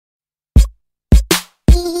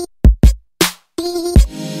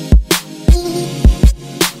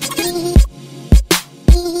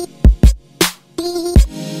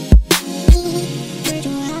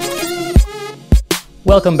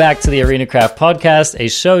Welcome back to the Arena Craft Podcast, a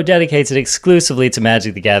show dedicated exclusively to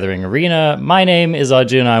Magic the Gathering Arena. My name is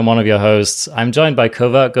Arjun, I'm one of your hosts. I'm joined by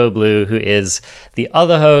Covert Go Blue, who is the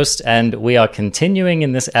other host, and we are continuing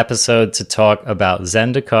in this episode to talk about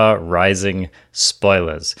Zendikar Rising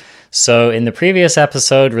spoilers. So in the previous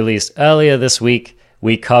episode, released earlier this week,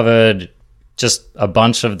 we covered just a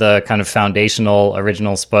bunch of the kind of foundational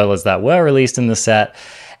original spoilers that were released in the set.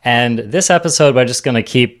 And this episode, we're just going to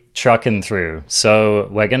keep trucking through. So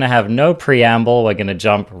we're going to have no preamble. We're going to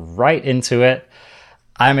jump right into it.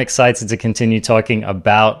 I'm excited to continue talking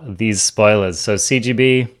about these spoilers. So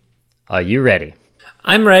CGB, are you ready?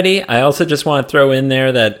 I'm ready. I also just want to throw in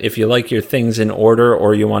there that if you like your things in order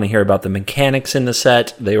or you want to hear about the mechanics in the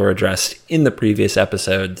set, they were addressed in the previous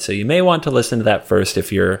episode. So you may want to listen to that first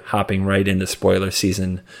if you're hopping right into spoiler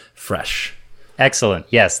season fresh. Excellent.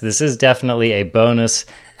 Yes, this is definitely a bonus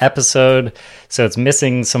episode, so it's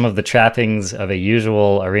missing some of the trappings of a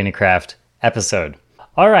usual Arena Craft episode.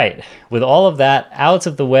 All right, with all of that out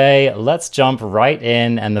of the way, let's jump right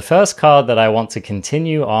in. And the first card that I want to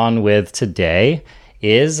continue on with today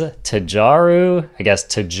is Tajoru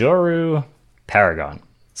Paragon.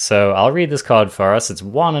 So I'll read this card for us. It's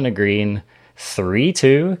 1 and a green,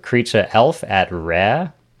 3/2, creature elf at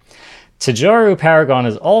rare. Tajoru Paragon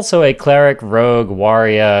is also a cleric, rogue,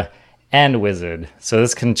 warrior, and wizard, so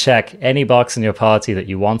this can check any box in your party that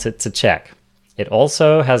you want it to check. It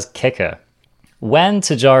also has kicker. When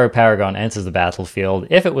Tajoru Paragon enters the battlefield,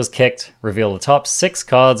 if it was kicked, reveal the top 6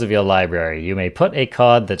 cards of your library. You may put a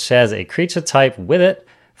card that shares a creature type with it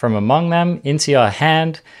from among them into your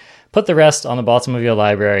hand. Put the rest on the bottom of your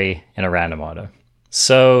library in a random order.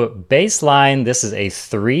 So baseline, this is a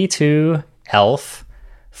 3/2 elf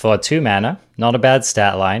for 2 mana. Not a bad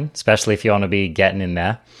stat line, especially if you want to be getting in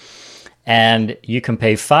there. And you can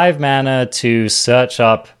pay 5 mana to search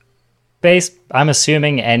up I'm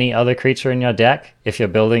assuming any other creature in your deck if you're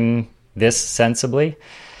building this sensibly.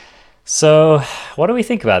 So what do we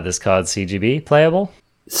think about this card, CGB? Playable?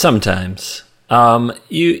 Sometimes.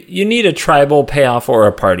 You need a tribal payoff or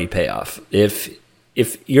a party payoff. If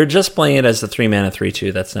you're just playing it as the 3 mana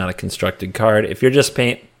 3/2, that's not a constructed card. If you're just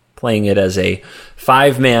playing it as a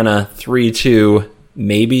 5 mana 3/2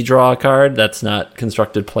 maybe draw a card, that's not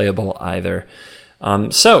constructed playable either.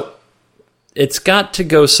 So it's got to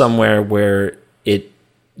go somewhere where it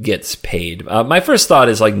gets paid. My first thought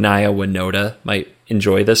is like Naya Winota might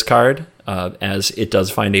enjoy this card, as it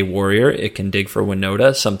does find a warrior. It can dig for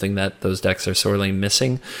Winota, something that those decks are sorely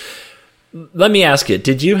missing. Let me ask you,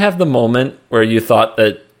 did you have the moment where you thought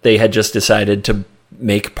that they had just decided to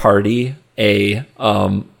make party a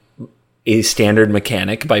standard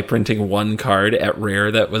mechanic by printing 1 card at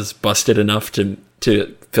rare that was busted enough to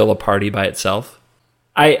fill a party by itself?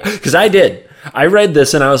 Because I did. I read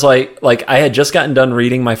this and I was like I had just gotten done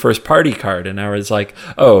reading my first party card and I was like,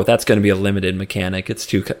 oh, that's going to be a limited mechanic. It's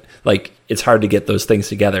it's hard to get those things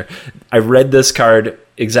together. I read this card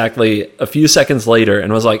exactly a few seconds later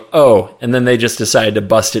and was like, oh, and then they just decided to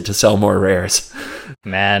bust it to sell more rares.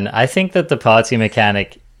 Man, I think that the party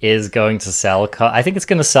mechanic is going to sell. I think it's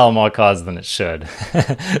going to sell more cards than it should.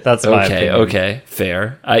 That's my opinion. Okay,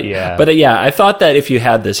 fair. I thought that if you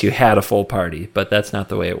had this, you had a full party, but that's not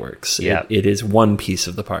the way it works. Yeah, it is one piece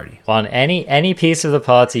of the party. On any piece of the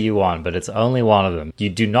party you want, but it's only one of them. You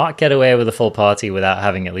do not get away with a full party without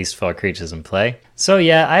having at least 4 creatures in play. So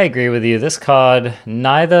yeah, I agree with you. This card,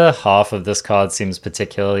 neither half of this card seems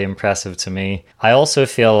particularly impressive to me. I also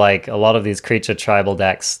feel like a lot of these creature tribal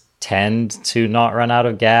decks tend to not run out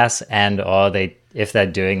of gas, if they're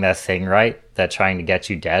doing their thing right, they're trying to get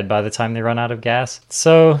you dead by the time they run out of gas.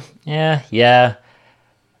 So yeah,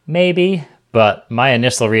 maybe, but my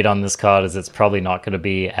initial read on this card is it's probably not going to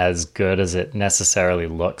be as good as it necessarily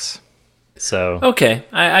looks. So okay,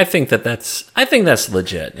 I think that's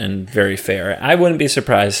legit and very fair. I wouldn't be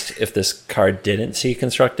surprised if this card didn't see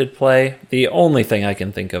constructed play. The only thing I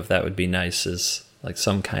can think of that would be nice is like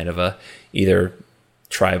some kind of a either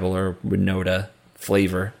tribal or Winota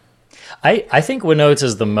flavor. I think Winota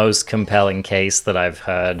is the most compelling case that I've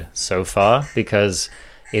heard so far, because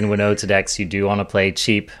in Winota decks you do want to play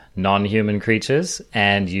cheap non-human creatures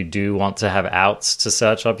and you do want to have outs to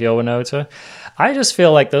search up your Winota. I just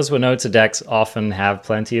feel like those Winota decks often have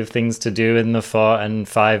plenty of things to do in the 4 and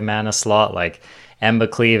 5 mana slot, like Ember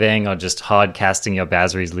Cleaving or just hard casting your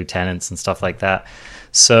Basri's Lieutenants and stuff like that.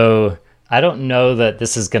 So I don't know that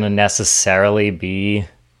this is going to necessarily be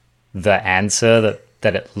the answer that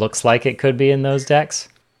that it looks like it could be in those decks.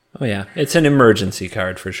 Oh yeah, it's an emergency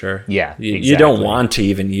card for sure. Yeah, you don't want to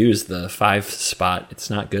even use the 5 spot. It's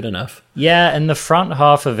not good enough. Yeah, and the front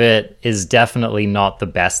half of it is definitely not the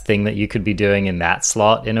best thing that you could be doing in that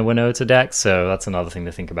slot in a Winota deck, so that's another thing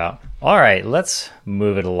to think about. All right, let's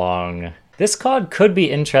move it along. This card could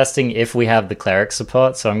be interesting if we have the Cleric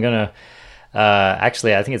support, so I'm going to...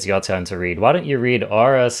 actually, I think it's your turn to read. Why don't you read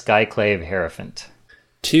Aura Skyclave Hierophant?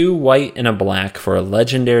 2 white and a black for a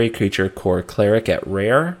legendary creature core cleric at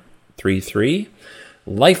rare, 3/3.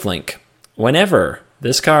 Lifelink. Whenever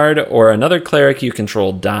this card or another cleric you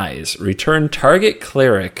control dies, return target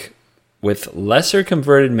cleric with lesser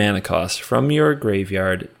converted mana cost from your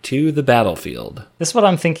graveyard to the battlefield. This is what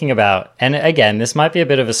I'm thinking about. And again, this might be a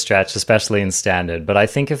bit of a stretch, especially in Standard, but I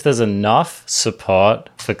think if there's enough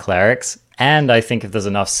support for clerics, and I think if there's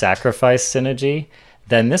enough sacrifice synergy,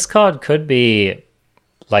 then this card could be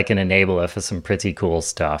like an enabler for some pretty cool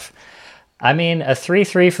stuff. I mean, a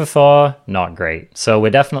 3/3 for 4, not great. So we're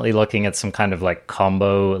definitely looking at some kind of like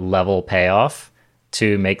combo level payoff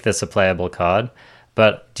to make this a playable card.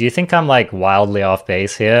 But do you think I'm like wildly off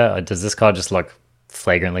base here? Or does this card just look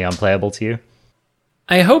flagrantly unplayable to you?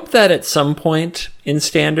 I hope that at some point in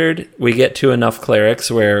Standard, we get to enough clerics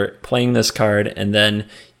where playing this card and then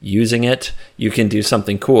using it, you can do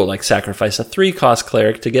something cool, like sacrifice a 3-cost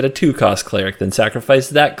cleric to get a 2-cost cleric, then sacrifice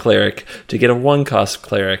that cleric to get a 1-cost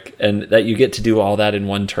cleric, and that you get to do all that in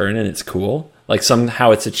one turn, and it's cool. Like somehow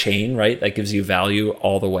it's a chain, right? That gives you value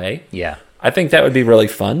all the way. Yeah. I think that would be really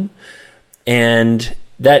fun. And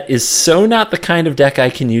that is so not the kind of deck I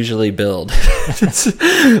can usually build.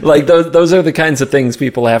 Like those are the kinds of things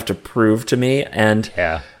people have to prove to me. And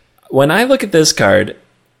yeah. When I look at this card,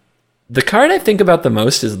 the card I think about the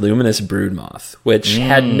most is Luminous Broodmoth, which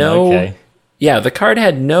had no... Okay. Yeah, the card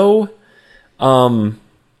had no...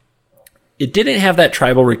 it didn't have that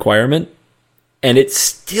tribal requirement, and it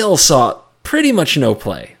still saw pretty much no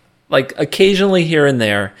play. Like, occasionally here and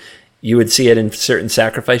there, you would see it in certain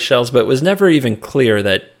sacrifice shells, but it was never even clear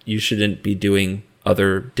that you shouldn't be doing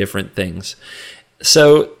other different things.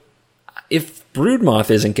 So, if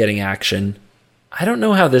Broodmoth isn't getting action, I don't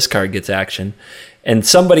know how this card gets action. And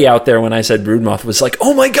somebody out there, when I said Broodmoth, was like,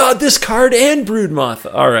 oh my god, this card and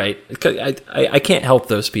Broodmoth. All right. I can't help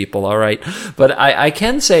those people, all right? But I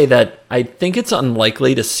can say that I think it's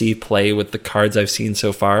unlikely to see play with the cards I've seen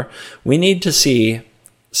so far. We need to see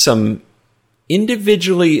some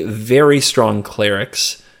individually very strong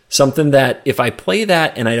clerics, something that if I play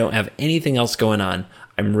that and I don't have anything else going on,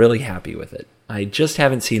 I'm really happy with it. I just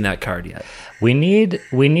haven't seen that card yet. We need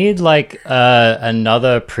like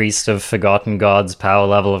another Priest of Forgotten Gods power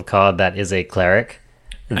level of card that is a cleric.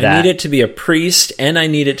 I need it to be a priest, and I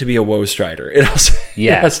need it to be a Woe Strider. It also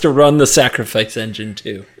it has to run the sacrifice engine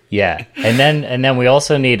too. Yeah, and then we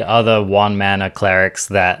also need other 1-mana clerics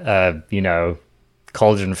that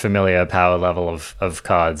Cauldron Familiar power level of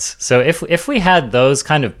cards. So if we had those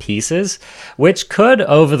kind of pieces, which could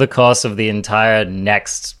over the course of the entire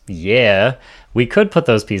next year, we could put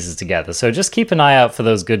those pieces together. So just keep an eye out for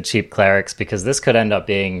those good cheap clerics, because this could end up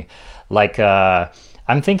being like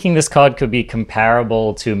I'm thinking this card could be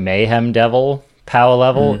comparable to Mayhem Devil power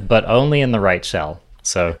level, but only in the right shell.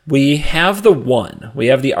 So we have the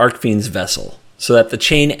Archfiend's Vessel, so that the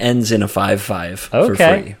chain ends in a 5/5 for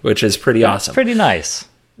free, which is pretty awesome. Pretty nice.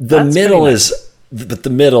 The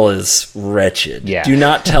middle is wretched. Yeah. Do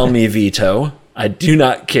not tell me veto. I do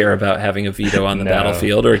not care about having a veto on the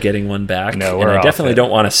battlefield or getting one back. No, and I definitely don't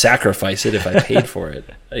want to sacrifice it if I paid for it.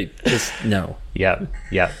 No.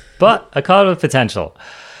 Yep. But a card with potential.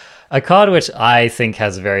 A card which I think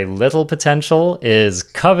has very little potential is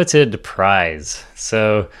Coveted Prize.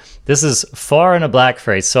 So this is 4 and a black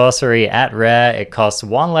for a sorcery at rare. It costs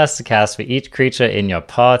 1 less to cast for each creature in your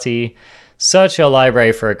party. Search your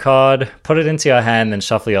library for a card, put it into your hand, then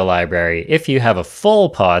shuffle your library. If you have a full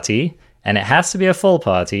party, and it has to be a full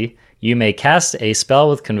party, you may cast a spell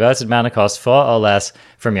with converted mana cost 4 or less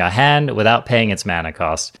from your hand without paying its mana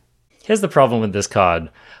cost. Here's the problem with this card.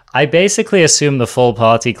 I basically assume the full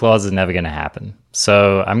party clause is never going to happen.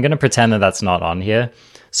 So I'm going to pretend that that's not on here.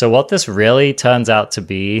 So what this really turns out to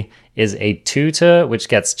be is a tutor which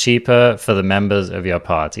gets cheaper for the members of your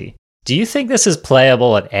party. Do you think this is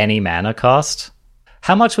playable at any mana cost?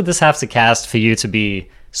 How much would this have to cast for you to be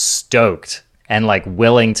stoked and like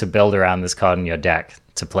willing to build around this card in your deck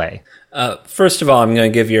to play? First of all, I'm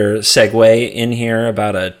going to give your segue in here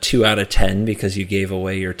about a 2 out of 10 because you gave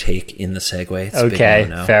away your take in the segue. It's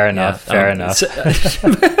okay, fair enough.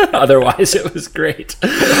 Otherwise, it was great.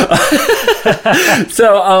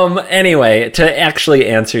 So, anyway, to actually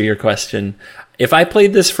answer your question, if I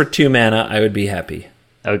played this for 2 mana, I would be happy.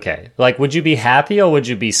 Okay. Like, would you be happy or would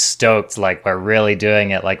you be stoked, like, we're really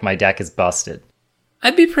doing it, like my deck is busted?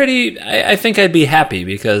 I'd be I think I'd be happy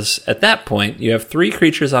because at that point you have 3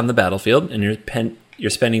 creatures on the battlefield and you're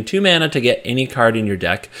spending 2 mana to get any card in your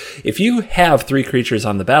deck. If you have 3 creatures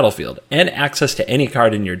on the battlefield and access to any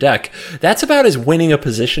card in your deck, that's about as winning a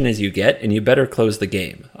position as you get, and you better close the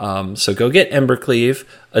game. So go get Embercleave,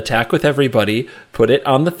 attack with everybody, put it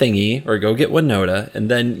on the thingy, or go get Winota, and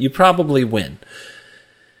then you probably win.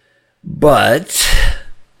 But,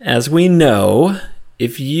 as we know,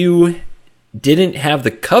 if you didn't have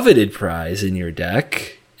the coveted prize in your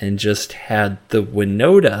deck and just had the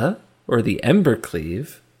Winota or the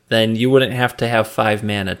Embercleave, then you wouldn't have to have 5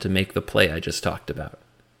 mana to make the play I just talked about.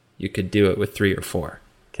 You could do it with 3 or 4.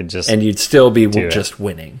 And you'd still be just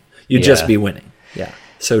winning. You'd just be winning. Yeah.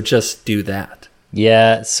 So just do that.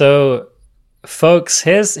 Yeah. So, folks,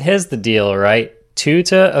 here's the deal, right?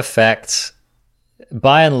 Tutor effect,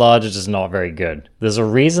 by and large, is just not very good. There's a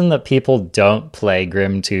reason that people don't play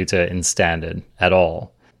Grim Tutor in Standard at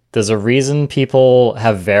all. There's a reason people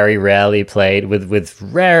have very rarely played, with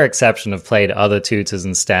rare exception, have played other tutors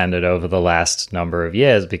in Standard over the last number of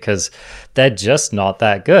years because they're just not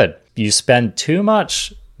that good. You spend too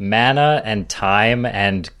much mana and time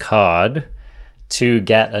and card to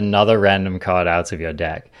get another random card out of your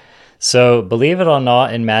deck. So believe it or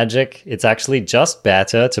not, in Magic, it's actually just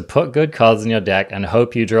better to put good cards in your deck and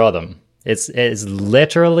hope you draw them. It's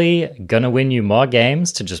literally going to win you more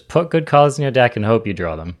games to just put good cards in your deck and hope you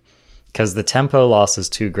draw them. Because the tempo loss is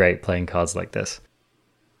too great playing cards like this.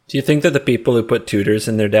 Do you think that the people who put tutors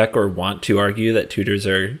in their deck or want to argue that tutors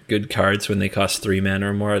are good cards when they cost 3 mana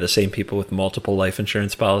or more are the same people with multiple life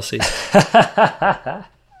insurance policies?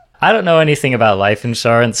 I don't know anything about life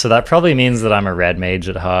insurance, so that probably means that I'm a red mage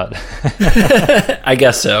at heart. I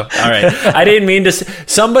guess so. All right. I didn't mean to...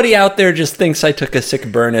 Somebody out there just thinks I took a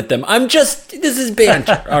sick burn at them. This is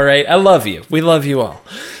banter. All right. I love you. We love you all.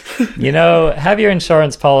 You know, have your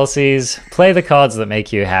insurance policies, play the cards that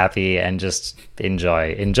make you happy, and just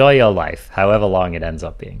enjoy your life, however long it ends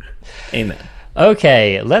up being. Amen.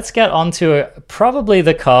 Okay, let's get on to probably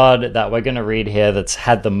the card that we're going to read here that's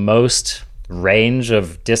had the most range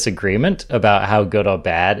of disagreement about how good or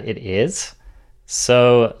bad it is.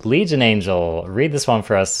 So, Legion Angel, read this one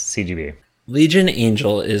for us, CGB. Legion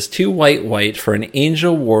Angel is 2 white for an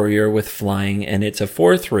Angel Warrior with flying, and it's a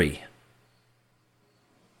 4/3.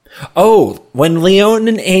 Oh, when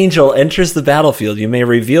Leonin Angel enters the battlefield, you may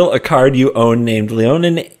reveal a card you own named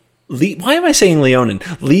why am I saying Leonin?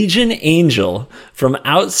 Legion Angel from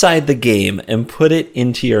outside the game and put it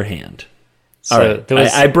into your hand. So all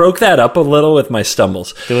right. I broke that up a little with my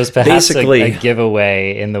stumbles. There was perhaps a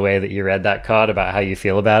giveaway in the way that you read that card about how you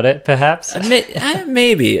feel about it, perhaps?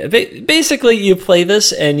 Maybe. Basically, you play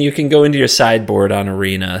this and you can go into your sideboard on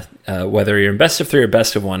Arena, whether you're in best of 3 or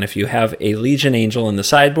best of 1. If you have a Legion Angel in the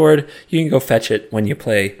sideboard, you can go fetch it when you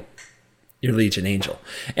play your Legion Angel.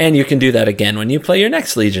 And you can do that again when you play your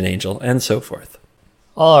next Legion Angel, and so forth.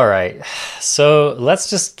 All right. So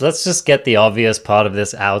let's just get the obvious part of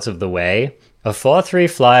this out of the way. A 4/3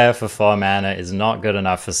 flyer for 4 mana is not good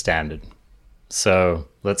enough for Standard. So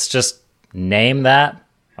let's just name that.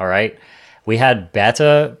 All right. We had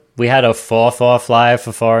a 4/4 flyer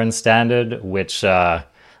for 4 in Standard, which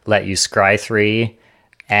let you scry 3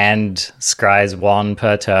 and scries 1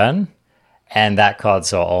 per turn. And that card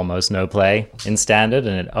saw almost no play in Standard,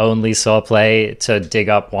 and it only saw play to dig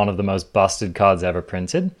up one of the most busted cards ever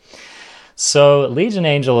printed. So Legion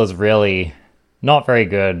Angel is really not very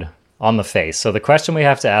good on the face. So the question we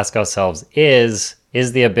have to ask ourselves is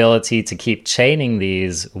the ability to keep chaining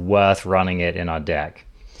these worth running it in our deck?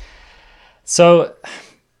 So,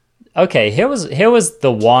 okay, here was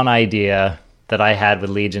the one idea that I had with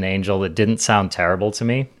Legion Angel that didn't sound terrible to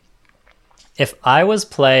me. If I was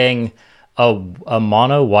playing a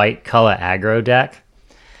mono white color aggro deck,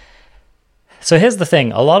 so here's the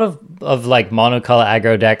thing, a lot of like monocolor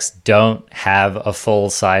aggro decks don't have a full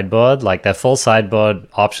sideboard. Like their full sideboard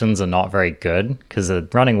options are not very good because they're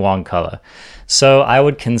running one color. So I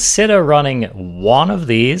would consider running one of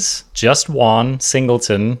these, just one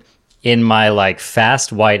singleton, in my like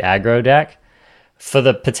fast white aggro deck for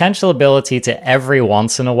the potential ability to every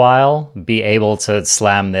once in a while be able to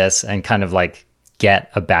slam this and kind of like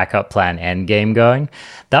get a backup plan end game going.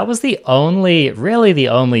 That was really the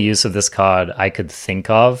only use of this card I could think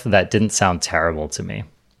of that didn't sound terrible to me.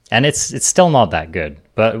 And it's still not that good.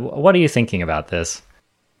 But what are you thinking about this?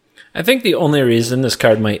 I think the only reason this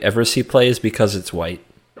card might ever see play is because it's white.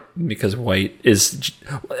 Because white is...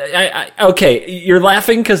 okay, you're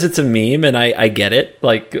laughing because it's a meme, and I get it.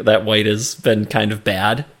 Like, that white has been kind of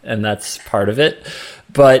bad, and that's part of it.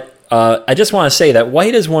 But I just want to say that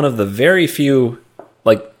white is one of the very few,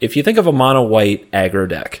 like, if you think of a mono-white aggro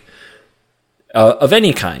deck of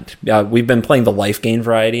any kind, we've been playing the life gain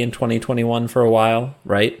variety in 2021 for a while,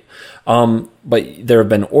 right? But there have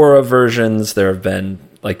been aura versions, there have been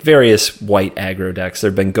like various white aggro decks, there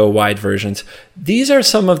have been go wide versions. These are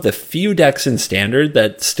some of the few decks in Standard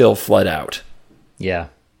that still flood out. Yeah.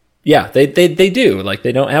 Yeah, they do. Like,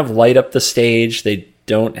 they don't have light up the stage. They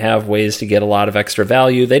don't have ways to get a lot of extra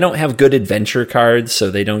value. They don't have good adventure cards,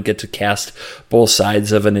 so they don't get to cast both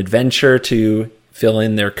sides of an adventure to fill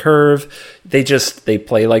in their curve. They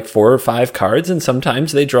play like 4 or 5 cards, and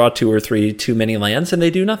sometimes they draw 2 or 3 too many lands, and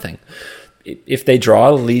they do nothing. If they draw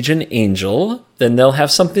a Legion Angel, then they'll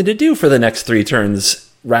have something to do for the next 3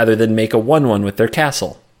 turns rather than make a 1/1 with their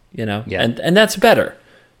castle, you know? Yeah. And that's better.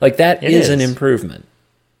 Like, that is an improvement.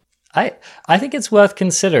 I think it's worth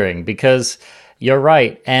considering because you're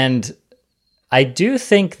right. And I do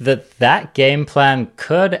think that game plan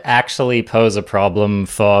could actually pose a problem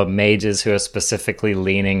for mages who are specifically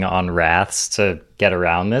leaning on wraths to get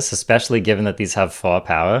around this, especially given that these have 4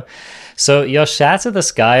 power. So your Shatter the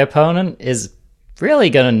Sky opponent is really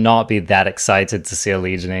going to not be that excited to see a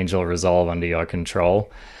Legion Angel resolve under your control.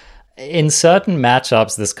 In certain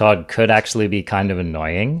matchups, this card could actually be kind of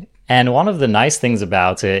annoying. And one of the nice things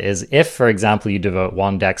about it is if, for example, you devote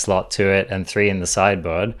 1 deck slot to it and 3 in the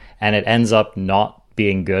sideboard, and it ends up not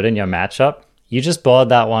being good in your matchup, you just board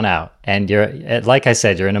that one out. And you're, like I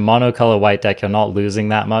said, you're in a monocolor white deck, you're not losing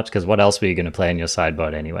that much, because what else were you going to play in your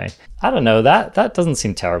sideboard anyway? I don't know, that doesn't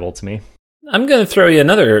seem terrible to me. I'm going to throw you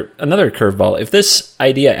another curveball. If this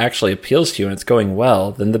idea actually appeals to you and it's going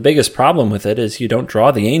well, then the biggest problem with it is you don't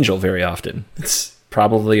draw the angel very often. It's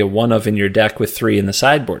probably a 1-of in your deck with 3 in the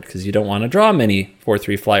sideboard because you don't want to draw many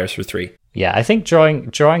 4/3 flyers for 3. Yeah, I think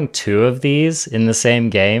drawing 2 of these in the same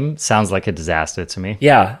game sounds like a disaster to me.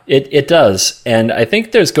 Yeah, it does. And I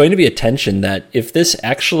think there's going to be a tension that if this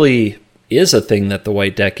actually is a thing that the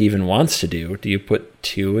white deck even wants to do you put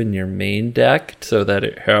 2 in your main deck so that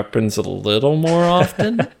it happens a little more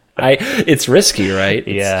often? It's risky, right?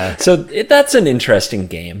 Yeah. So that's an interesting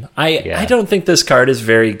game. I don't think this card is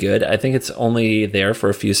very good. I think it's only there for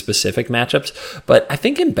a few specific matchups. But I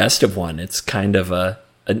think in Best of One, it's kind of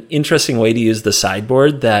an interesting way to use the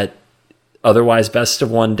sideboard that otherwise Best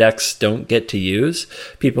of One decks don't get to use.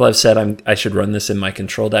 People have said I should run this in my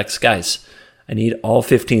control decks. Guys, I need all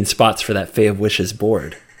 15 spots for that Fae of Wishes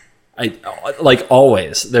board. I like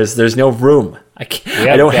always. There's no room. I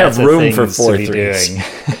don't have room for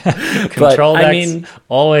 4/3s. Control decks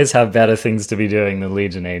always have better things to be doing than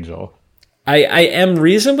Legion Angel. I am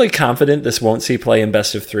reasonably confident this won't see play in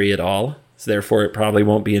Best of 3 at all. So therefore, it probably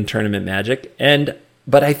won't be in Tournament Magic.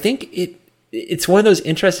 But I think it's one of those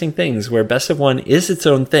interesting things where Best of One is its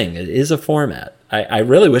own thing. It is a format. I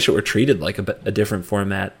really wish it were treated like a different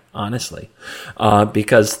format, honestly,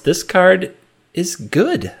 because this card is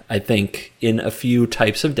good, I think, in a few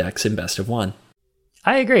types of decks in Best of One.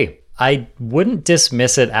 I agree. I wouldn't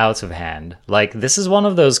dismiss it out of hand. Like, this is one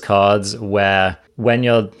of those cards where when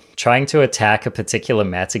you're trying to attack a particular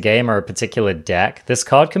metagame or a particular deck, this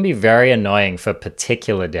card can be very annoying for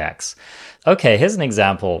particular decks. Okay, here's an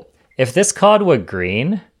example. If this card were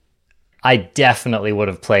green, I definitely would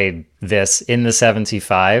have played this in the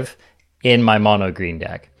 75 in my mono green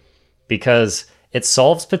deck because it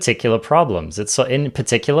solves particular problems. It's in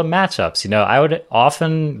particular matchups. You know, I would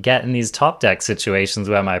often get in these top deck situations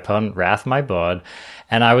where my opponent wrath my board,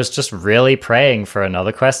 and I was just really praying for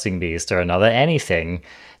another Questing Beast or another anything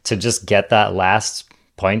to just get that last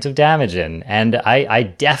point of damage in. And I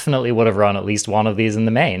definitely would have run at least 1 of these in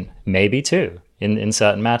the main, maybe 2 in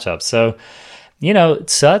certain matchups. So, you know,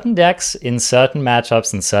 certain decks in certain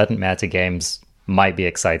matchups and certain metagames might be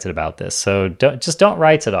excited about this. So don't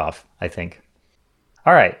write it off, I think.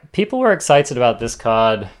 All right, people were excited about this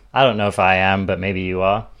card. I don't know if I am, but maybe you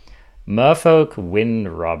are. Merfolk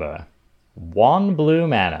Windrobber. 1 blue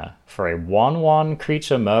mana for a 1/1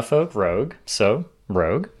 creature Merfolk rogue, so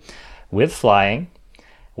rogue, with flying.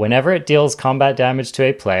 Whenever it deals combat damage to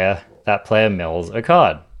a player, that player mills a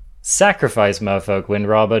card. Sacrifice Merfolk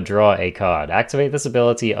Windrobber, draw a card. Activate this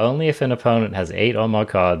ability only if an opponent has 8 or more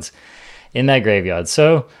cards in their graveyard.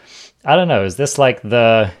 So, I don't know, is this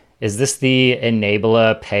the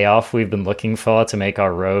enabler payoff we've been looking for to make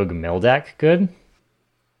our rogue mill deck good?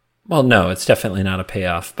 Well, no, it's definitely not a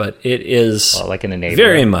payoff, but it is like an enabler.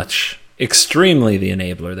 Very much, extremely the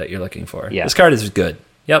enabler that you're looking for. Yeah. This card is good.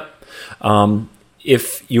 Yep.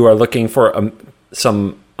 If you are looking for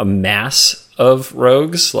some a mass of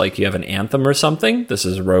rogues, like you have an Anthem or something, this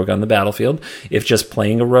is a rogue on the battlefield. If just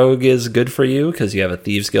playing a rogue is good for you because you have a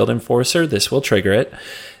Thieves Guild Enforcer, this will trigger it.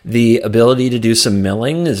 The ability to do some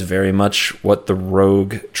milling is very much what the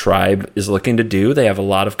rogue tribe is looking to do. They have a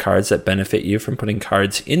lot of cards that benefit you from putting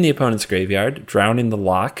cards in the opponent's graveyard. Drowning the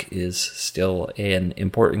Lock is still an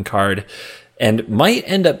important card and might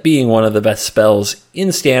end up being one of the best spells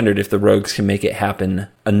in Standard if the rogues can make it happen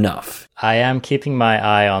enough. I am keeping my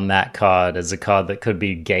eye on that card as a card that could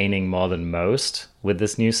be gaining more than most with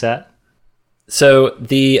this new set. So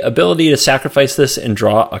the ability to sacrifice this and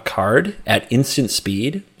draw a card at instant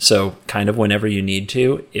speed, so kind of whenever you need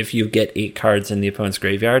to, if you get 8 cards in the opponent's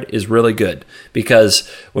graveyard, is really good. Because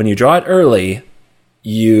when you draw it early,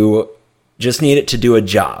 you just need it to do a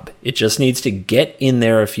job. It just needs to get in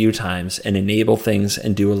there a few times and enable things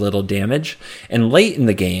and do a little damage. And late in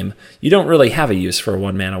the game, you don't really have a use for a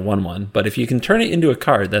 1-mana 1/1, but if you can turn it into a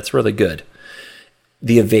card, that's really good.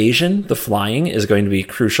 The evasion, the flying, is going to be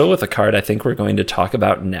crucial with a card I think we're going to talk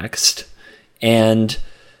about next. And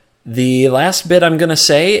the last bit I'm going to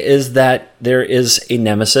say is that there is a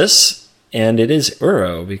nemesis, and it is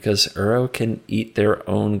Uro, because Uro can eat their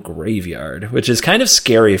own graveyard, which is kind of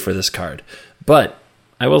scary for this card. But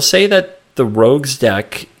I will say that the Rogues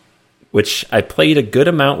deck, which I played a good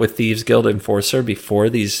amount with Thieves Guild Enforcer before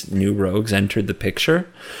these new Rogues entered the picture,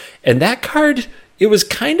 and that card, it was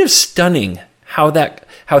kind of stunning how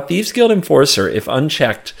Thieves Guild Enforcer, if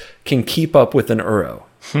unchecked, can keep up with an Uro.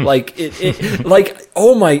 Like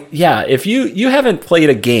oh my, yeah, if you haven't played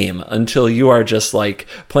a game until you are just like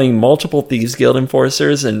playing multiple Thieves Guild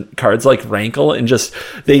Enforcers and cards like Rankle, and just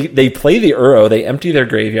they play the Uro, they empty their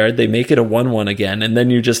graveyard, they make it a 1/1 again, and then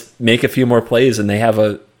you just make a few more plays and they have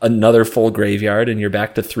another full graveyard, and you're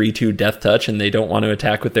back to 3/2 Death Touch, and they don't want to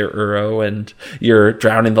attack with their Uro, and your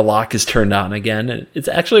Drowning the Lock is turned on again. And it's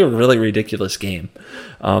actually a really ridiculous game.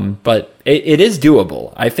 But it is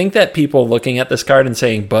doable. I think that people looking at this card and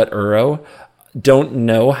saying, but Uro, don't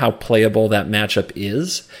know how playable that matchup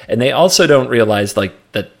is. And they also don't realize like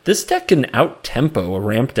that this deck can out-tempo a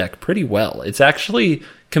ramp deck pretty well. It's actually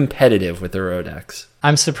competitive with Uro decks.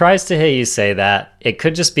 I'm surprised to hear you say that. It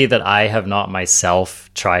could just be that I have not myself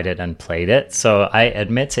tried it and played it, so I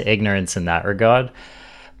admit to ignorance in that regard.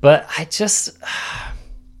 But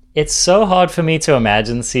it's so hard for me to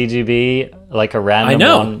imagine CGB like a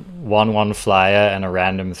random 1/1 flyer and a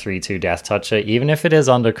random 3/2 Death Toucher, even if it is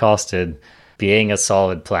undercosted, being a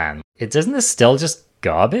solid plan. Isn't this still just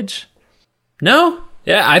garbage? No.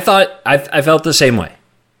 Yeah, I felt the same way.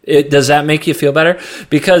 Does that make you feel better?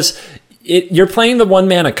 Because you're playing the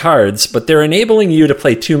 1-mana cards, but they're enabling you to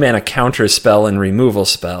play 2-mana counter spell and removal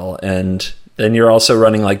spell, and then you're also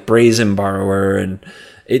running like Brazen Borrower, and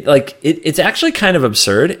it's actually kind of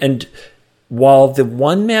absurd. And while the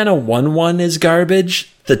 1-mana 1/1 is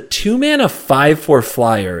garbage, the 2-mana 5/4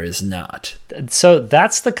 flyer is not. So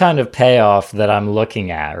that's the kind of payoff that I'm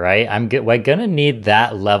looking at, right? We're gonna need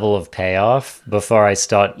that level of payoff before I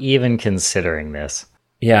start even considering this.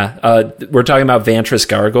 Yeah, we're talking about Vantress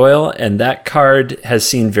Gargoyle, and that card has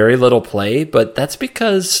seen very little play, but that's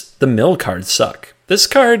because the mill cards suck. This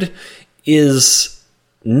card is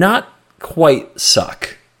not quite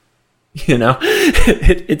suck. You know,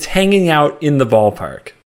 it's hanging out in the ballpark.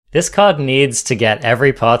 This card needs to get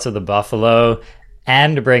every part of the Buffalo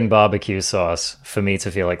and bring barbecue sauce for me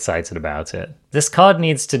to feel excited about it. This card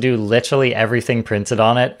needs to do literally everything printed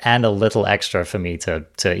on it and a little extra for me to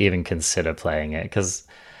even consider playing it, because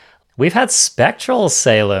we've had Spectral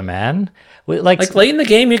Sailor, man. Like late in the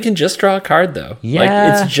game, you can just draw a card, though. Yeah.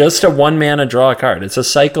 Like, it's just a 1-mana draw a card. It's a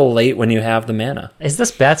cycle late when you have the mana. Is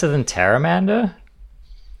this better than Terramander?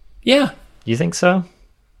 Yeah. You think so?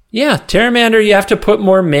 Yeah, Terramander, you have to put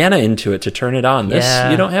more mana into it to turn it on. This,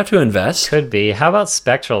 you don't have to invest. Could be. How about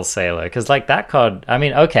Spectral Sailor? Because like that card, I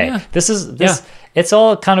mean, okay, yeah. It's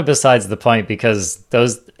all kind of besides the point, because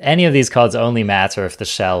any of these cards only matter if the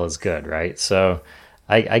shell is good, right? So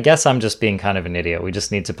I guess I'm just being kind of an idiot. We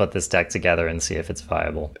just need to put this deck together and see if it's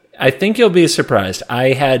viable. I think you'll be surprised. I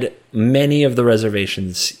had many of the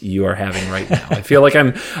reservations you are having right now. I feel like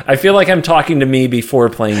I'm talking to me before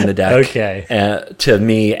playing the deck. Okay. To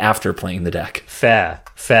me after playing the deck. Fair.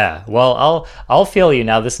 Well, I'll feel you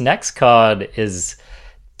now. This next card is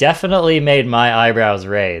definitely made my eyebrows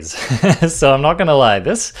raise. So I'm not gonna lie.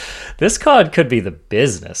 This card could be the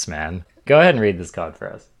business, man. Go ahead and read this card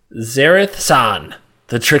for us. Zareth San,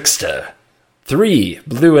 the Trickster. 3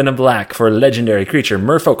 blue and a black for a legendary creature,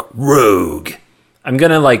 Merfolk Rogue. I'm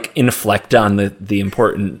gonna inflect on the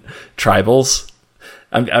important tribals.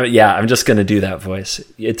 I'm just gonna do that voice.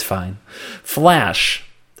 It's fine. Flash.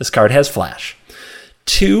 This card has flash.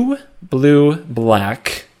 2 blue,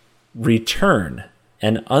 black, return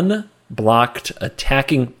an unblocked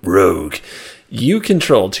attacking rogue you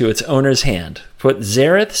control to its owner's hand. Put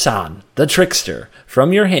Zareth San, the trickster,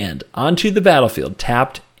 from your hand onto the battlefield,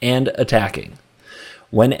 tapped and attacking.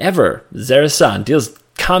 Whenever Zareth San deals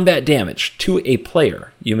combat damage to a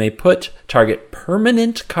player, you may put target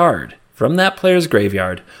permanent card from that player's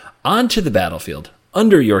graveyard onto the battlefield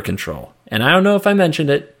under your control. And I don't know if I mentioned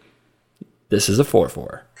it, this is a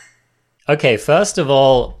 4/4. Okay, first of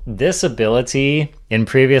all, this ability in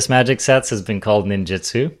previous Magic sets has been called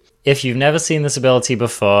ninjutsu. If you've never seen this ability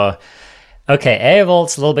before, okay, A of all,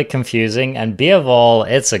 it's a little bit confusing, and B of all,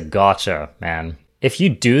 it's a gotcha, man. If you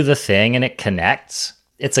do the thing and it connects,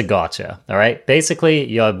 it's a gotcha, all right? Basically,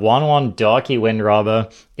 you're 1/1 Darky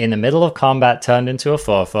Windrobber in the middle of combat turned into a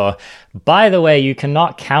 4/4. By the way, you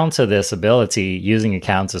cannot counter this ability using a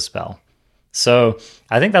counter spell. So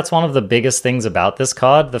I think that's one of the biggest things about this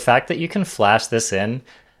card, the fact that you can flash this in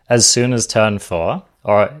as soon as turn 4,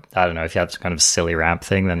 or I don't know, if you have some kind of silly ramp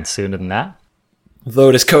thing, then sooner than that.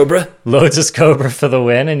 Lotus Cobra. Lotus Cobra for the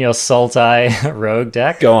win in your Sultai Rogue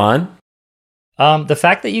deck. Go on. The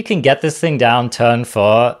fact that you can get this thing down turn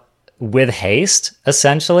 4 with haste,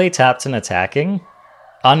 essentially tapped and attacking,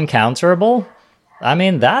 uncounterable, I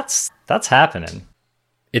mean, that's happening.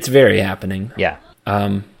 It's very happening. Yeah.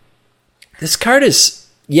 This card is,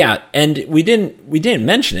 yeah, and we didn't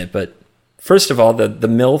mention it, but first of all, the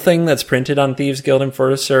mill thing that's printed on Thieves Guild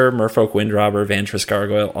Enforcer, Merfolk Windrobber, Vantress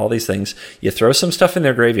Gargoyle, all these things, you throw some stuff in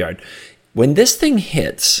their graveyard. When this thing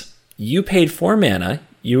hits, you paid 4 mana,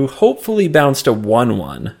 you hopefully bounced a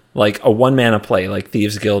 1/1, like a 1 mana play, like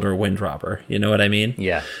Thieves Guild or Windrobber, you know what I mean?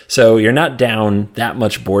 Yeah. So you're not down that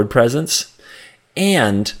much board presence,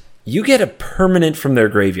 and you get a permanent from their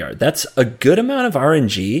graveyard. That's a good amount of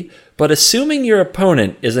RNG, but assuming your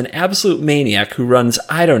opponent is an absolute maniac who runs,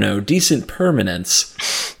 I don't know, decent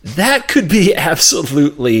permanents, that could be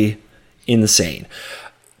absolutely insane.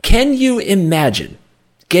 Can you imagine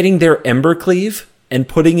getting their Embercleave and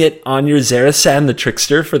putting it on your Zareth San the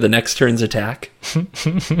Trickster for the next turn's attack?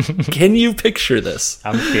 Can you picture this?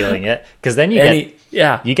 I'm feeling it. Because then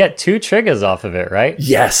you get 2 triggers off of it, right?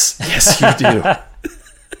 Yes, you do.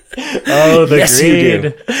 Oh, the yes, greed. You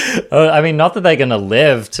do. Oh, I mean, not that they're gonna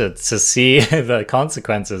live to see the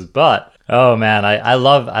consequences, but oh man, I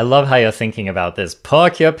love how you're thinking about this.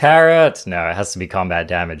 Poke your parrot. No, it has to be combat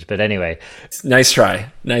damage. But anyway, nice try.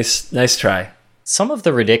 Nice try. Some of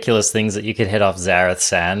the ridiculous things that you could hit off Zareth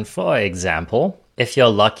San, for example, if you're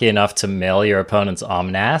lucky enough to mill your opponent's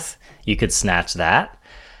Omnath, you could snatch that.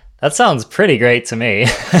 That sounds pretty great to me.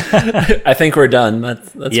 I think we're done.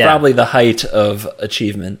 That's probably the height of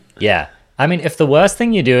achievement. Yeah. I mean, if the worst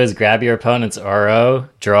thing you do is grab your opponent's Uro,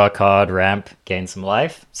 draw a card, ramp, gain some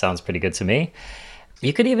life, sounds pretty good to me.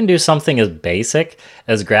 You could even do something as basic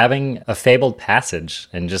as grabbing a Fabled Passage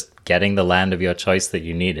and just getting the land of your choice that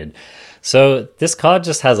you needed. So this card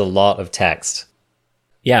just has a lot of text.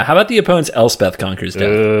 Yeah, how about the opponent's Elspeth Conquers deck?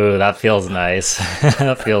 Ooh, that feels nice.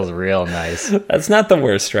 That feels real nice. That's not the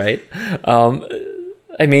worst, right?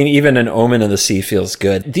 I mean, even an Omen of the Sea feels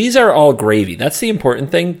good. These are all gravy. That's the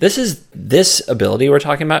important thing. This ability we're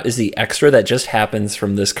talking about is the extra that just happens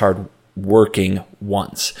from this card working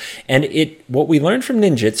once. And what we learned from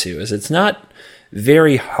ninjutsu is it's not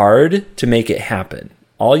very hard to make it happen.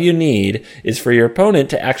 All you need is for your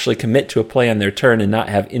opponent to actually commit to a play on their turn and not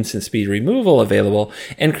have instant speed removal available,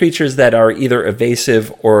 and creatures that are either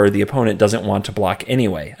evasive or the opponent doesn't want to block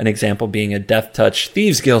anyway. An example being a Death Touch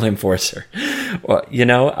Thieves Guild Enforcer. Well,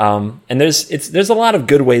 and there's a lot of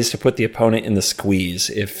good ways to put the opponent in the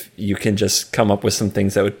squeeze if you can just come up with some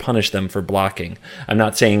things that would punish them for blocking. I'm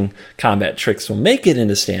not saying combat tricks will make it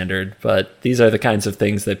into standard, but these are the kinds of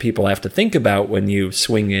things that people have to think about when you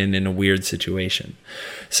swing in a weird situation.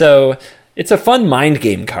 So it's a fun mind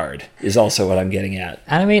game card is also what I'm getting at.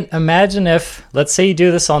 And I mean, imagine if, let's say you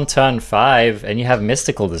do this on turn 5 and you have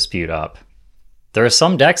Mystical Dispute up. There are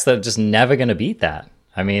some decks that are just never going to beat that.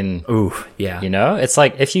 I mean, ooh, yeah. It's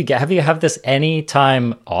like if you have this any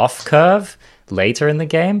time off curve later in the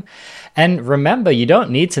game. And remember, you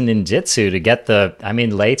don't need to ninjutsu to get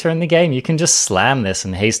later in the game, you can just slam this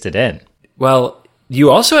and haste it in. Well, you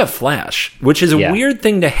also have Flash, which is a weird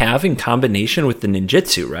thing to have in combination with the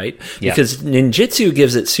ninjutsu, right? Because ninjutsu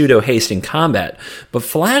gives it pseudo haste in combat, but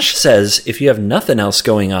Flash says if you have nothing else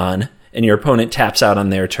going on and your opponent taps out on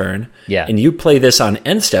their turn, and you play this on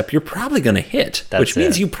end step, you're probably going to hit, which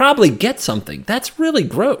means you probably get something. That's really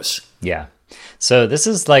gross. Yeah. So this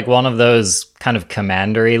is like one of those kind of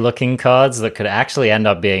commandery looking cards that could actually end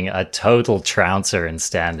up being a total trouncer in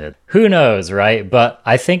standard. Who knows, right? But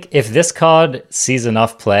I think if this card sees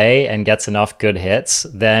enough play and gets enough good hits,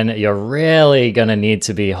 then you're really going to need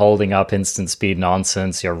to be holding up instant speed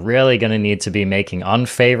nonsense. You're really going to need to be making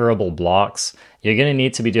unfavorable blocks. You're going to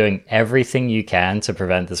need to be doing everything you can to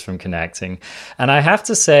prevent this from connecting. And I have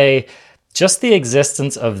to say, just the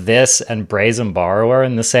existence of this and Brazen Borrower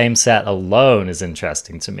in the same set alone is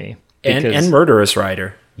interesting to me. And Murderous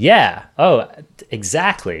Rider. Yeah. Oh,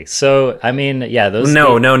 exactly. So, I mean, yeah, those...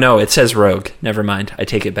 No. It says Rogue. Never mind. I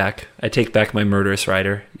take it back. I take back my Murderous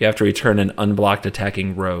Rider. You have to return an unblocked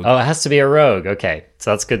attacking Rogue. Oh, it has to be a Rogue. Okay.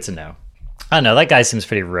 So that's good to know. I don't know. That guy seems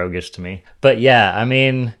pretty roguish to me. But yeah, I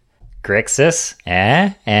mean, Grixis.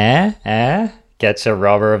 Get your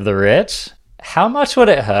Robber of the Rich. How much would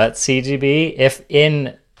it hurt, CGB, if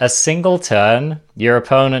in a single turn, your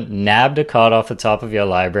opponent nabbed a card off the top of your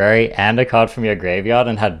library and a card from your graveyard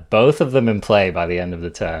and had both of them in play by the end of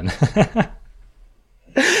the turn?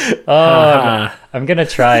 I'm going to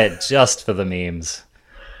try it just for the memes.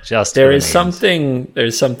 There's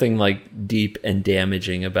something like deep and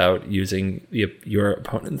damaging about using your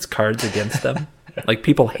opponent's cards against them. Like,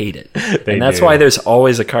 people hate it. And that's why there's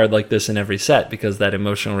always a card like this in every set, because that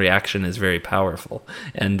emotional reaction is very powerful.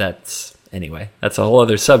 And that's a whole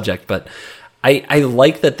other subject. But I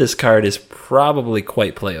like that this card is probably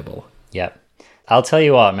quite playable. Yep. I'll tell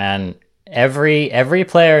you what, man. Every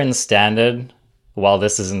player in Standard, while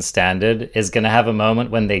this is in Standard, is going to have a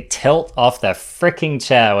moment when they tilt off their freaking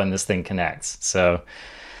chair when this thing connects. So...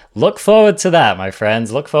 look forward to that, my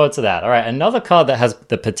friends. Look forward to that. All right, another card that has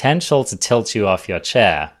the potential to tilt you off your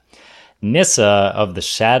chair. Nissa of the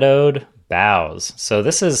Shadowed Boughs. So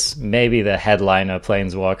this is maybe the headliner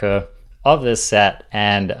Planeswalker of this set,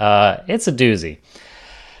 and it's a doozy.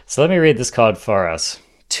 So let me read this card for us.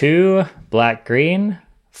 2 black-green,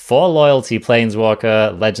 4 loyalty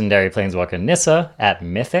Planeswalker, legendary Planeswalker Nissa at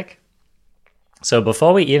Mythic. So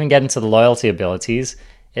before we even get into the loyalty abilities,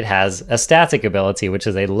 it has a static ability, which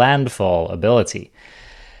is a landfall ability.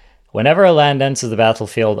 Whenever a land enters the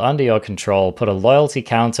battlefield under your control, put a loyalty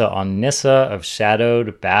counter on Nissa of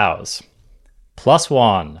Shadowed Boughs.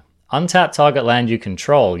 +1. Untap target land you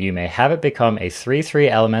control. You may have it become a 3/3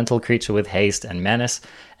 elemental creature with haste and menace.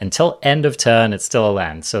 Until end of turn, it's still a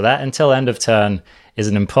land. So that until end of turn is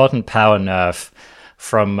an important power nerf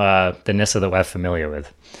from the Nissa that we're familiar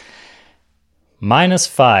with.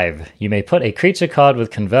 -5. You may put a creature card with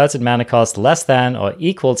converted mana cost less than or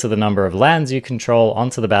equal to the number of lands you control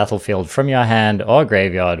onto the battlefield from your hand or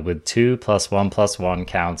graveyard with 2 +1/+1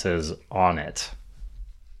 counters on it.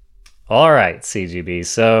 Alright, CGB.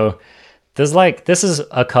 So this is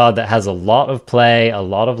a card that has a lot of play, a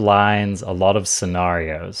lot of lines, a lot of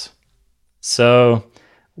scenarios. So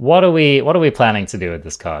what are we planning to do with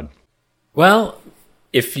this card? Well,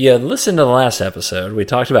 if you listen to the last episode, we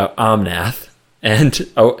talked about Omnath. And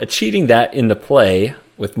cheating that into play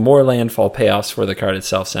with more landfall payoffs for the card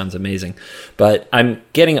itself sounds amazing. But I'm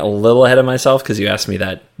getting a little ahead of myself because you asked me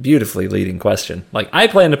that beautifully leading question. Like, I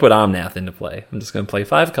plan to put Omnath into play. I'm just going to play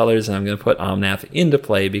 5 colors, and I'm going to put Omnath into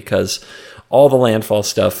play because all the landfall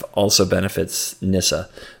stuff also benefits Nissa.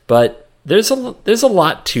 But there's a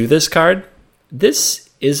lot to this card. This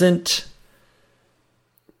isn't...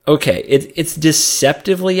 okay, it's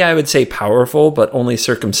deceptively, I would say, powerful, but only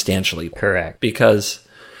circumstantially. Correct. Because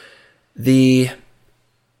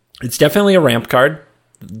it's definitely a ramp card.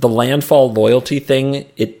 The landfall loyalty thing,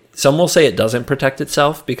 some will say it doesn't protect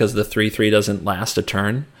itself because the 3/3 doesn't last a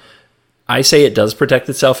turn. I say it does protect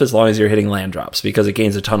itself as long as you're hitting land drops because it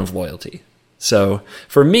gains a ton of loyalty. So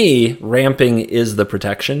for me, ramping is the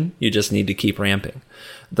protection. You just need to keep ramping.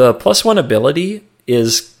 The +1 ability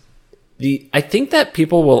is... I think that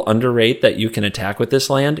people will underrate that you can attack with this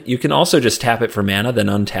land. You can also just tap it for mana, then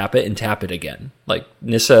untap it and tap it again. Like,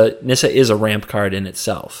 Nissa is a ramp card in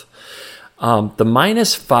itself. The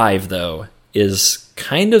 -5, though, is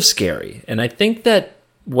kind of scary. And I think that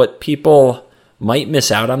what people might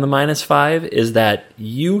miss out on the -5 is that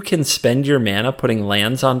you can spend your mana putting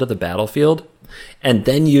lands onto the battlefield and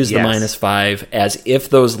then use the -5 as if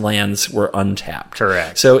those lands were untapped.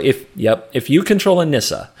 Correct. So if you control a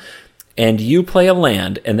Nissa... and you play a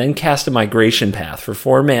land and then cast a Migration Path for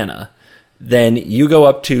 4 mana, then you go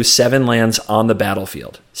up to 7 lands on the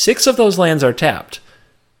battlefield. 6 of those lands are tapped,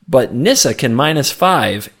 but Nissa can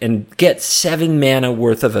 -5 and get 7 mana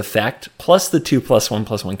worth of effect, plus the 2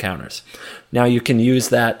 +1/+1 counters. Now you can use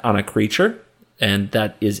that on a creature, and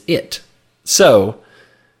that is it. So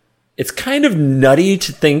it's kind of nutty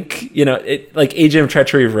to think, like Agent of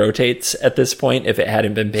Treachery rotates at this point if it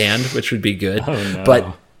hadn't been banned, which would be good. Oh, no.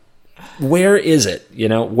 But where is it?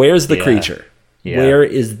 Where's the creature? Yeah. Where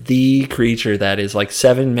is the creature that is like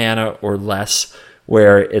 7 mana or less,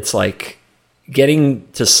 where it's like getting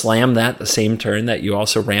to slam that the same turn that you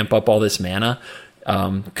also ramp up all this mana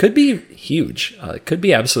could be huge. It could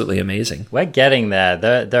be absolutely amazing. We're getting there.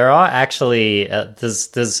 There are actually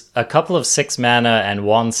there's a couple of 6 mana and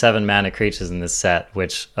 1 7 mana creatures in this set,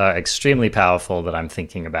 which are extremely powerful that I'm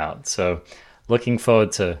thinking about. So looking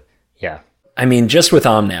forward to, yeah. I mean, just with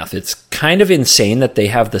Omnath, it's kind of insane that they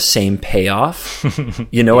have the same payoff.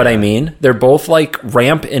 You know what I mean? They're both like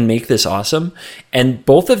ramp and make this awesome. And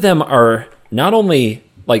both of them are not only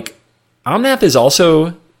like, Omnath is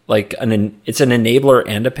also like it's an enabler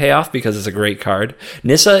and a payoff because it's a great card.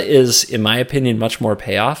 Nissa is, in my opinion, much more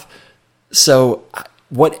payoff. So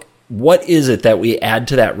what is it that we add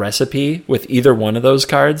to that recipe with either one of those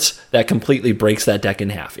cards that completely breaks that deck in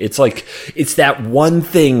half? It's like, it's that one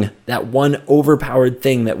thing, that one overpowered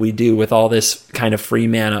thing that we do with all this kind of free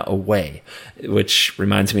mana away, which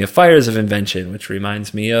reminds me of Fires of Invention, which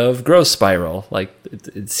reminds me of Growth Spiral. Like,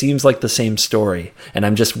 it seems like the same story, and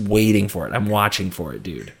I'm just waiting for it. I'm watching for it,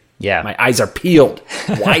 dude. Yeah. My eyes are peeled,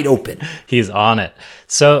 wide open. He's on it.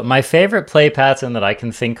 So my favorite play pattern that I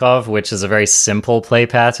can think of, which is a very simple play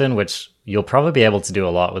pattern, which you'll probably be able to do a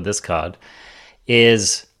lot with this card,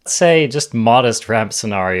 is, let's say, just modest ramp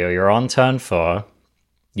scenario. You're on turn 4.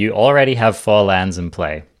 You already have 4 lands in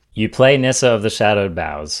play. You play Nissa of the Shadowed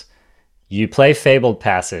Boughs. You play Fabled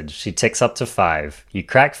Passage. She ticks up to 5. You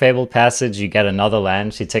crack Fabled Passage. You get another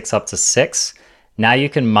land. She ticks up to 6. Now you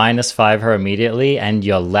can -5 her immediately, and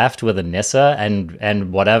you're left with a Nissa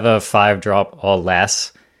and whatever 5-drop or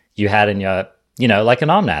less you had in your, like an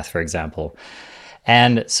Omnath, for example.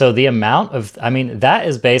 And so the amount of, that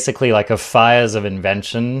is basically like a Fires of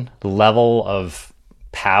Invention level of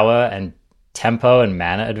power and tempo and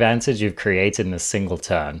mana advantage you've created in a single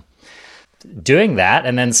turn. Doing that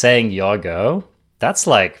and then saying your go, that's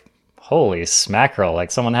like, holy smackerel.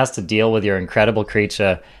 Like, someone has to deal with your incredible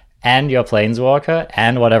creature and your Planeswalker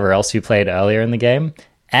and whatever else you played earlier in the game,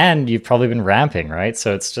 and you've probably been ramping, right?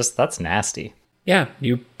 So it's just, that's nasty. Yeah,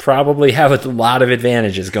 you probably have a lot of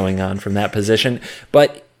advantages going on from that position,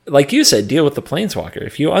 but like you said, deal with the Planeswalker.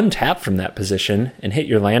 If you untap from that position and hit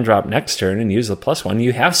your land drop next turn and use the +1,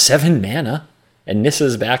 you have 7 mana, and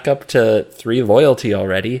Nissa's back up to 3 loyalty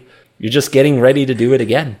already. You're just getting ready to do it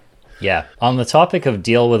again. Yeah. On the topic of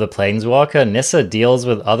deal with a Planeswalker, Nissa deals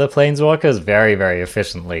with other Planeswalkers very, very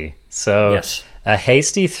efficiently. So yes. A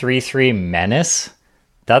hasty 3/3 Menace,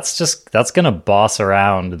 that's going to boss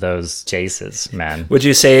around those Jaces, man. Would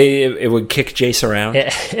you say it would kick Jace around?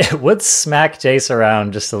 It would smack Jace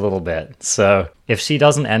around just a little bit. So if she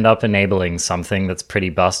doesn't end up enabling something that's pretty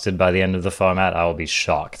busted by the end of the format, I will be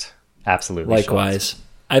shocked. Absolutely Likewise. Shocked.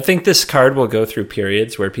 I think this card will go through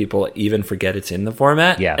periods where people even forget it's in the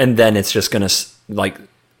format. Yeah. And then it's just going to,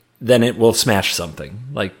 then it will smash something.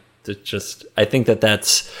 I think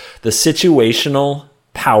that's the situational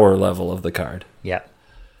power level of the card. Yeah.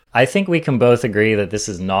 I think we can both agree that this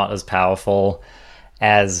is not as powerful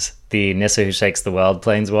as the Nissa Who Shakes the World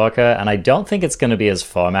Planeswalker, and I don't think it's going to be as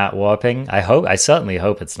format warping. I certainly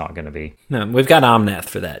hope it's not going to be. No, we've got Omnath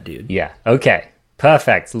for that, dude. Yeah. Okay.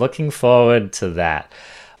 Perfect. Looking forward to that.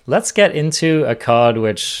 Let's get into a card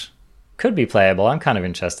which could be playable. I'm kind of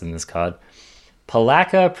interested in this card.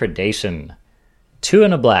 Pelakka Predation. 2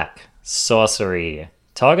 and a black. Sorcery.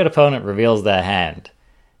 Target opponent reveals their hand.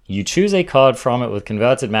 You choose a card from it with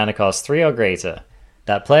converted mana cost 3 or greater.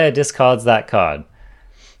 That player discards that card.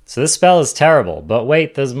 So this spell is terrible, but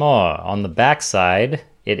wait, there's more. On the backside,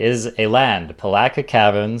 it is a land. Pelakka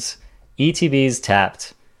Caverns. ETB's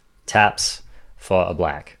tapped. Taps for a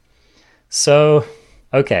black. So,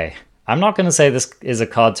 okay, I'm not going to say this is a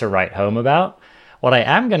card to write home about. What I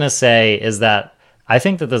am going to say is that I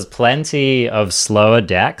think that there's plenty of slower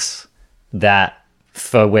decks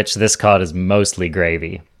for which this card is mostly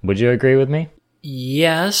gravy. Would you agree with me?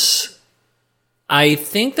 Yes. I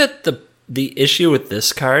think that the issue with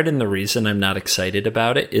this card and the reason I'm not excited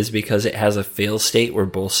about it is because it has a fail state where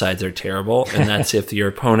both sides are terrible, and that's if your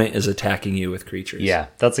opponent is attacking you with creatures. Yeah,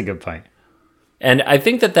 that's a good point. And I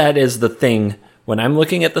think that is the thing when I'm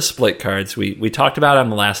looking at the split cards. We talked about it on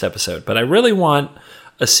the last episode, but I really want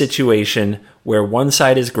a situation where one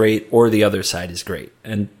side is great or the other side is great,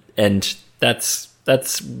 and that's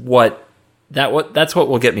what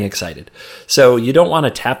will get me excited. So you don't want to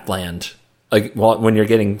tap land when you're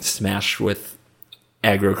getting smashed with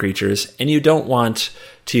aggro creatures, and you don't want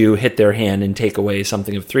to hit their hand and take away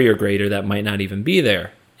something of 3 or greater that might not even be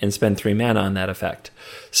there and spend 3 mana on that effect.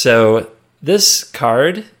 So this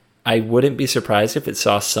card, I wouldn't be surprised if it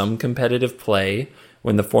saw some competitive play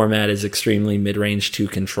when the format is extremely mid-range to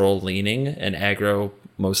control leaning and aggro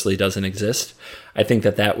mostly doesn't exist. I think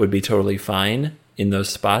that would be totally fine in those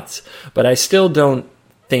spots, but I still don't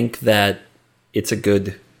think that it's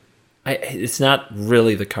it's not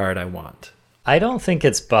really the card I want. I don't think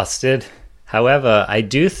it's busted. However, I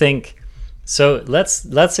do think so.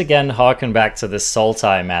 Let's again harken back to this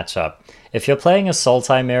Sultai matchup. If you're playing a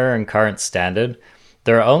Sultai mirror in current standard,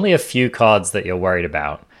 there are only a few cards that you're worried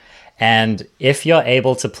about. And if you're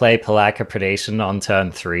able to play Pelakka Predation on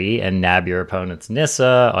turn 3 and nab your opponent's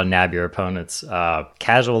Nissa or nab your opponent's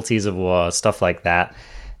Casualties of War, stuff like that,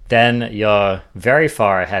 then you're very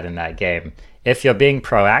far ahead in that game. If you're being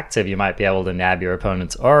proactive, you might be able to nab your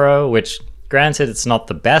opponent's Oro, which granted it's not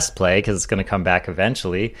the best play because it's going to come back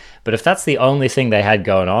eventually. But if that's the only thing they had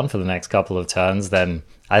going on for the next couple of turns, then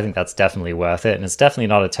I think that's definitely worth it. And it's definitely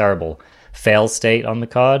not a terrible fail state on the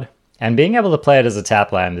card. And being able to play it as a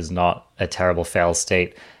tap land is not a terrible fail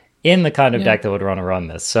state in the kind of deck that would want to run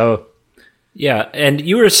this. So, yeah, and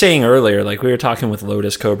you were saying earlier, like we were talking with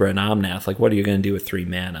Lotus Cobra and Omnath, like what are you going to do with 3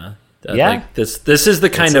 mana? Like this is the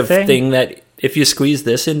kind of thing that if you squeeze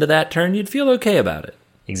this into that turn, you'd feel okay about it.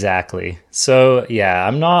 Exactly. So yeah,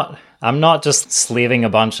 I'm not just sleeving a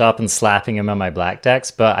bunch up and slapping them in my black decks,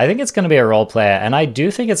 but I think it's going to be a role player, and I do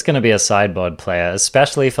think it's going to be a sideboard player,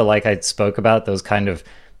 especially for, like I spoke about, those kind of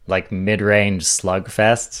like mid-range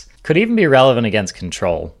slugfests. Could even be relevant against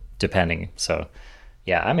control, depending. So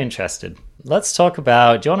yeah, I'm interested. Let's talk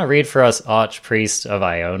about, do you want to read for us Archpriest of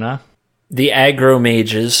Iona? The aggro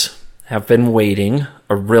mages have been waiting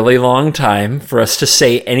a really long time for us to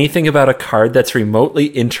say anything about a card that's remotely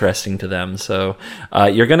interesting to them. So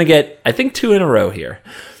you're going to get, I think, 2 in a row here.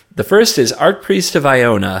 The first is Archpriest of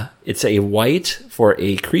Iona. It's a white for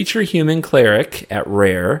a creature human cleric at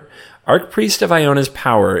rare. Archpriest of Iona's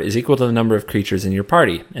power is equal to the number of creatures in your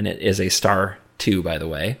party, and it is a star 2, by the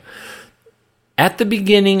way. At the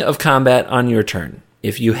beginning of combat on your turn,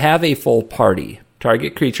 if you have a full party,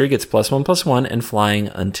 target creature gets +1/+1 and flying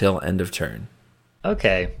until end of turn.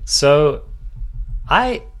 Okay, so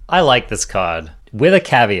I like this card with a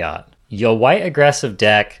caveat. Your white aggressive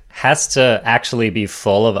deck has to actually be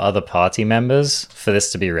full of other party members for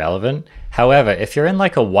this to be relevant. However, if you're in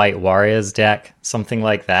like a white warriors deck, something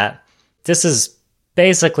like that, this is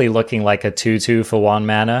basically looking like a 2/2 for 1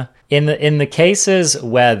 mana. In the cases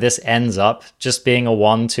where this ends up just being a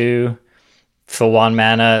 1/2 for 1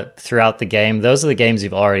 mana throughout the game, those are the games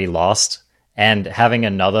you've already lost, and having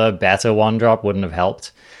another better 1-drop wouldn't have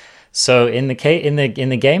helped. So in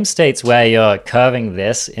the game states where you're curving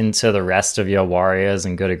this into the rest of your warriors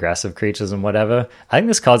and good aggressive creatures and whatever, I think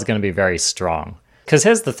this card's going to be very strong. Because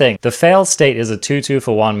here's the thing, the fail state is a 2/2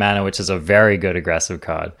 for 1 mana, which is a very good aggressive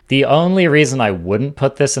card. The only reason I wouldn't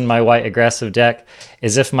put this in my white aggressive deck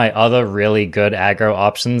is if my other really good aggro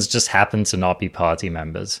options just happen to not be party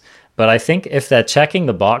members. But I think if they're checking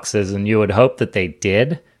the boxes, and you would hope that they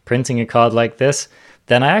did, printing a card like this,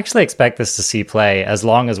 then I actually expect this to see play as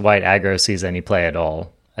long as white aggro sees any play at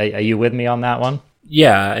all. Are you with me on that one?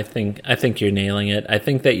 Yeah, I think you're nailing it. I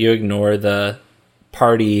think that you ignore the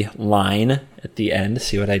party line at the end.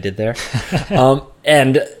 See what I did there?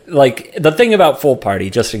 And like the thing about full party,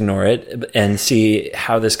 just ignore it and see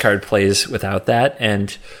how this card plays without that.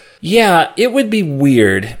 And yeah, it would be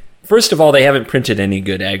weird. First of all, they haven't printed any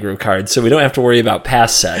good aggro cards, so we don't have to worry about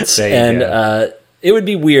past sets. And it would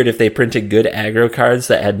be weird if they printed good aggro cards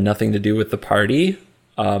that had nothing to do with the party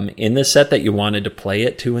in the set that you wanted to play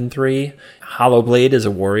at 2 and 3. Hollowblade is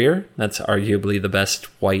a warrior. That's arguably the best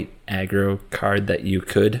white aggro card that you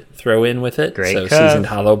could throw in with it. Great so curve. Seasoned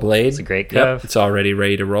Hollowblade. It's a great curve. Yep, it's already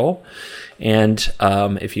ready to roll. And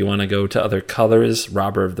if you want to go to other colors,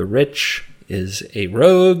 Robber of the Rich is a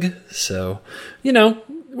rogue. So,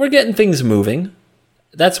 we're getting things moving.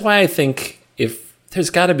 That's why I think if there's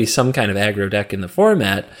got to be some kind of aggro deck in the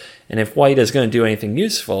format, and if white is going to do anything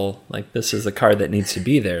useful, like this is the card that needs to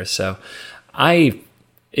be there. So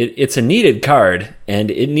it's a needed card, and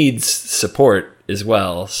it needs support as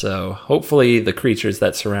well. So hopefully the creatures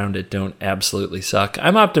that surround it don't absolutely suck.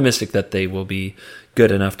 I'm optimistic that they will be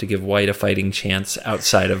good enough to give white a fighting chance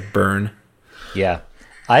outside of burn. Yeah.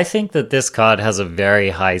 I think that this card has a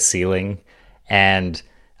very high ceiling, and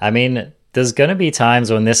I mean, there's going to be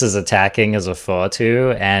times when this is attacking as a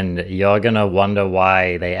 4/2, and you're going to wonder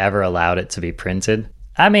why they ever allowed it to be printed.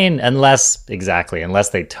 I mean, unless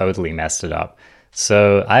they totally messed it up.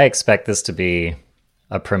 So I expect this to be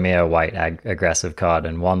a premier white aggressive card,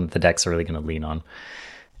 and one that the decks are really going to lean on.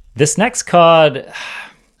 This next card,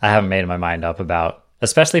 I haven't made my mind up about.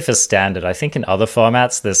 especially for standard. I think in other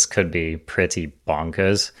formats, this could be pretty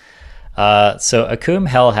bonkers. So Akoum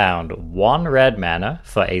Hellhound, 1 red mana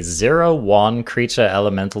for a 0/1 creature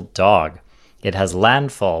elemental dog. It has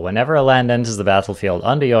landfall. Whenever a land enters the battlefield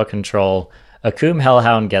under your control, Akoum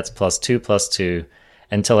Hellhound gets +2/+2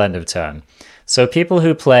 until end of turn. So people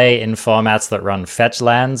who play in formats that run fetch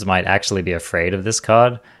lands might actually be afraid of this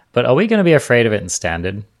card, but are we going to be afraid of it in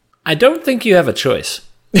standard? I don't think you have a choice.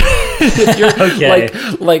 Okay.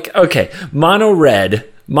 Okay, mono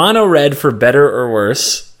red for better or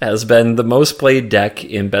worse has been the most played deck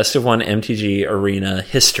in best of 1 MTG Arena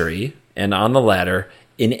history and on the ladder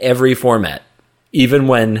in every format, even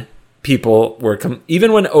when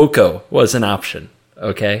even when Oko was an option.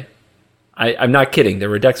 Okay, I'm not kidding. There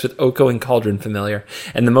were decks with Oko and Cauldron Familiar,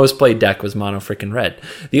 and the most played deck was mono frickin' red.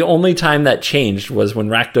 The only time that changed was when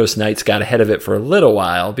Rakdos Knights got ahead of it for a little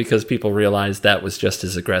while because people realized that was just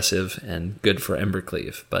as aggressive and good for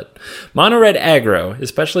Embercleave. But mono red aggro,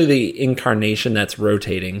 especially the incarnation that's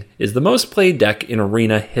rotating, is the most played deck in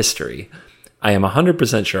Arena history. I am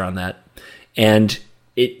 100% sure on that. And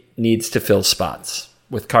it needs to fill spots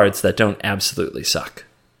with cards that don't absolutely suck.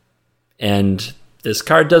 And this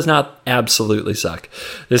card does not absolutely suck.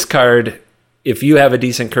 This card, if you have a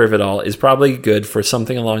decent curve at all, is probably good for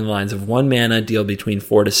something along the lines of 1 mana, deal between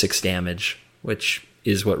 4 to 6 damage, which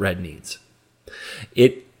is what red needs.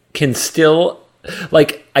 It can still...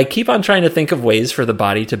 I keep on trying to think of ways for the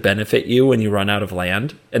body to benefit you when you run out of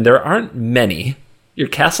land, and there aren't many. Your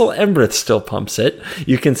Castle Embereth still pumps it.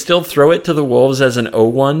 You can still throw it to the wolves as an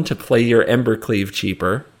 0/1 to play your Embercleave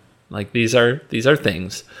cheaper. These are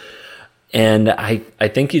things. And I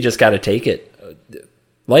think you just got to take it.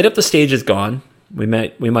 Light Up the Stage is gone. We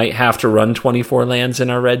might have to run 24 lands in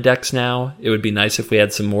our red decks now. It would be nice if we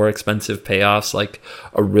had some more expensive payoffs, like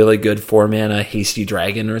a really good 4-mana Hasty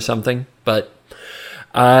Dragon or something. But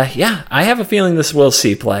yeah, I have a feeling this will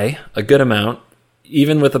see play a good amount,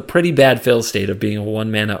 even with a pretty bad fill state of being a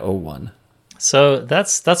 1-mana 0/1. So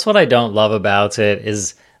that's what I don't love about it,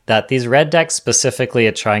 is that these red decks specifically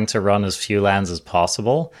are trying to run as few lands as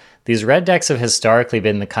possible. These red decks have historically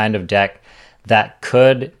been the kind of deck that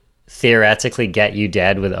could theoretically get you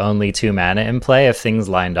dead with only 2 mana in play if things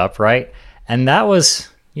lined up right. And that was,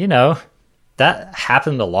 that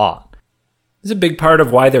happened a lot. It's a big part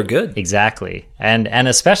of why they're good. Exactly. And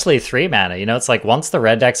especially 3 mana. It's like once the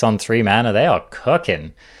red deck's on 3 mana, they are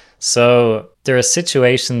cooking. So there are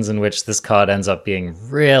situations in which this card ends up being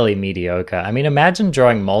really mediocre. I mean, imagine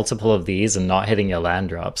drawing multiple of these and not hitting your land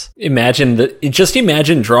drops. Just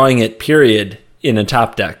imagine drawing it, period, in a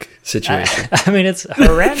top deck situation. I mean, it's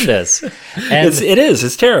horrendous. And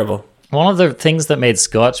it's terrible. One of the things that made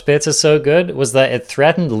Scorch Bitter so good was that it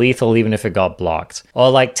threatened lethal even if it got blocked.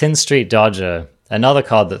 Or like Tin Street Dodger, another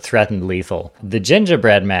card that threatened lethal. The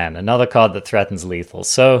Gingerbread Man, another card that threatens lethal.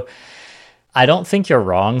 So I don't think you're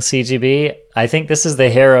wrong, CGB. I think this is the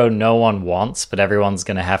hero no one wants, but everyone's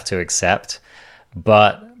going to have to accept.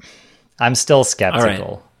 But I'm still skeptical.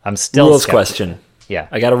 All right. I'm still rules skeptical. Question. Yeah.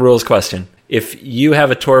 I got a rules question. If you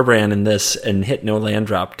have a Torbrand in this and hit no land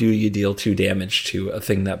drop, do you deal 2 damage to a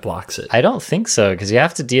thing that blocks it? I don't think so, because you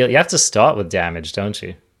have to start with damage, don't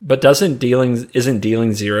you? But isn't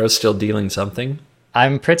dealing 0 still dealing something?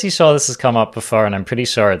 I'm pretty sure this has come up before, and I'm pretty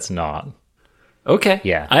sure it's not. Okay.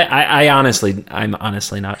 Yeah. I'm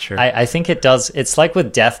honestly not sure. I think it does. It's like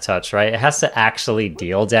with Death Touch, right? It has to actually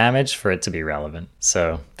deal damage for it to be relevant.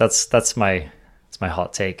 So that's my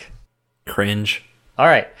hot take. Cringe. All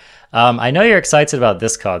right. I know you're excited about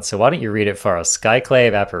this card, so why don't you read it for us?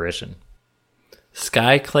 Skyclave Apparition.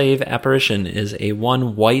 Skyclave Apparition is a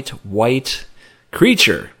 1 white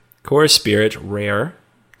creature, core spirit, rare,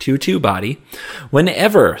 2/2 body.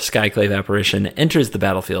 Whenever Skyclave Apparition enters the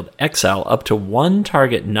battlefield, exile up to 1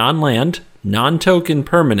 target non-land, non-token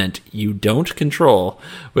permanent you don't control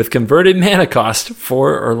with converted mana cost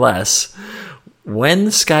 4 or less. When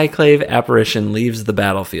Skyclave Apparition leaves the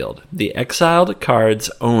battlefield, the exiled card's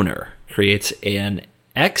owner creates an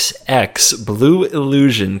XX Blue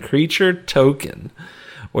Illusion creature token,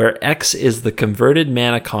 where X is the converted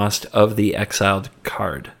mana cost of the exiled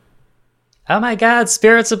card. Oh my god,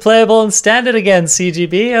 spirits are playable in standard again,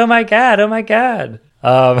 CGB. Oh my god.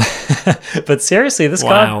 But seriously, this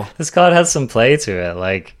card has some play to it.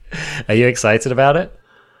 Like, are you excited about it?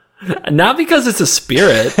 Not because it's a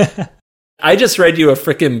spirit. I just read you a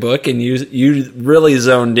freaking book, and you really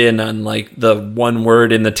zoned in on like the one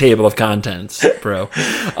word in the table of contents, bro.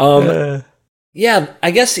 Yeah, I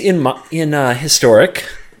guess in historic,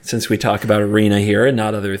 since we talk about Arena here and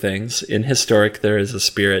not other things, in Historic there is a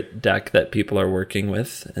Spirit deck that people are working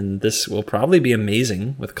with, and this will probably be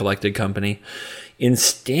amazing with Collected Company. In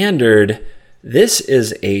Standard, this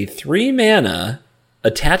is a 3 mana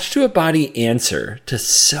attached to a body answer to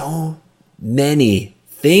so many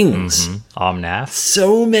things. Omnath.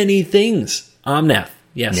 So many things. Omnath,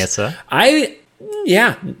 yes. Nissa.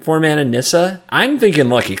 4 mana Nissa. I'm thinking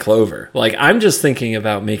Lucky Clover. Like, I'm just thinking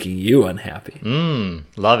about making you unhappy.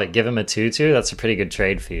 Love it. Give him a 2/2. That's a pretty good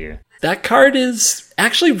trade for you. That card is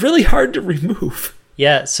actually really hard to remove.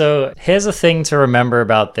 Yeah, so here's a thing to remember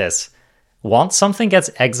about this. Once something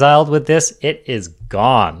gets exiled with this, it is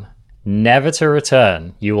gone. Never to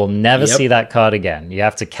return. You will never see that card again. You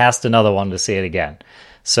have to cast another one to see it again.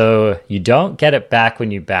 So you don't get it back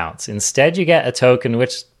when you bounce. Instead, you get a token,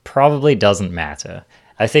 which probably doesn't matter.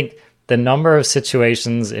 I think the number of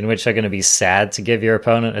situations in which are going to be sad to give your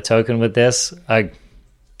opponent a token with this, I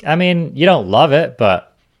mean, you don't love it,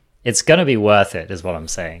 but it's going to be worth it, is what I'm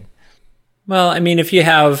saying. Well, I mean, if you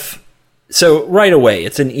have... So right away,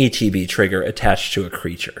 it's an ETB trigger attached to a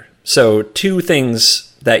creature. So 2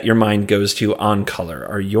 things that your mind goes to on color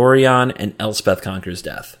are Yorion and Elspeth Conquers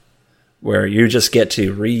Death, where you just get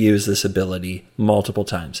to reuse this ability multiple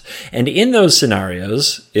times. And in those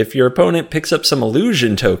scenarios, if your opponent picks up some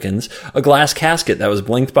illusion tokens, a Glass Casket that was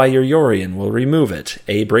blinked by your Yorion will remove it.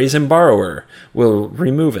 A Brazen Borrower will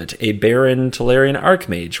remove it. A Baron Tolarian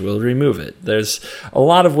Archmage will remove it. There's a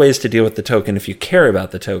lot of ways to deal with the token if you care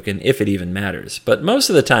about the token, if it even matters. But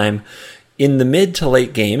most of the time, in the mid to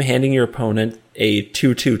late game, handing your opponent a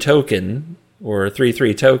 2/2 token or a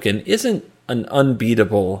 3/3 token isn't an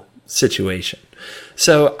unbeatable situation.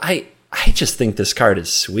 So I just think this card is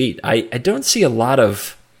sweet. I don't see a lot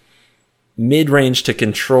of mid-range to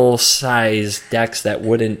control size decks that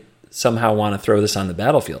wouldn't somehow want to throw this on the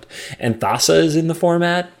battlefield. And Thassa is in the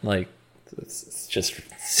format. Like, it just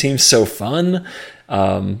seems so fun.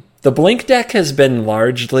 The Blink deck has been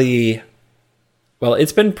largely... Well,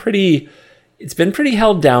 it's been pretty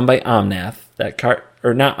held down by Omnath. That card...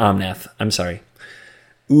 Or not Omnath, I'm sorry.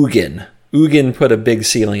 Ugin. Ugin put a big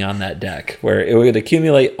ceiling on that deck where it would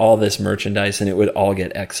accumulate all this merchandise and it would all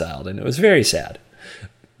get exiled, and it was very sad.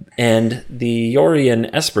 And the Yorion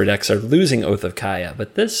Esper decks are losing Oath of Kaya,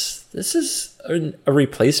 but this is a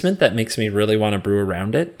replacement that makes me really want to brew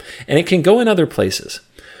around it, and it can go in other places.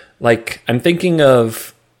 Like, I'm thinking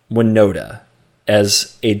of Winota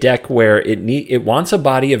as a deck where it wants a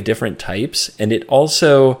body of different types, and it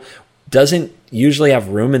also doesn't usually have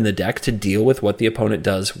room in the deck to deal with what the opponent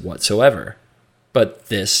does whatsoever. But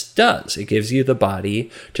this does. It gives you the body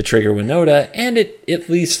to trigger Winota, and it at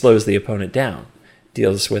least slows the opponent down.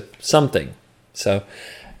 Deals with something. So,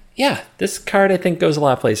 yeah, this card I think goes a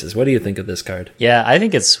lot of places. What do you think of this card? Yeah, I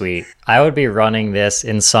think it's sweet. I would be running this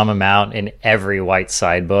in some amount in every white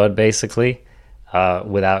sideboard, basically,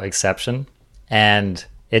 without exception. And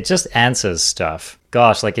it just answers stuff.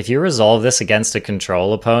 Gosh, like if you resolve this against a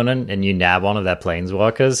control opponent and you nab one of their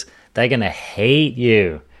planeswalkers, they're going to hate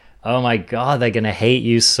you. Oh my god, they're going to hate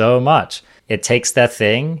you so much. It takes their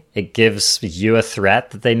thing, it gives you a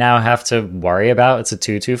threat that they now have to worry about. It's a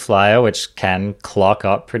 2/2 flyer, which can clock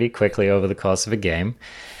up pretty quickly over the course of a game.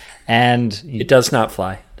 And it does not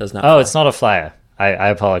fly. It's not a flyer. I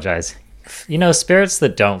apologize. You know, spirits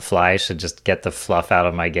that don't fly should just get the fluff out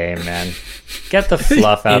of my game, man. Get the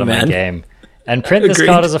fluff out of my game. And print this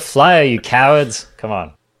card as a flyer, you cowards. Come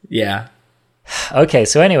on. Yeah. Okay,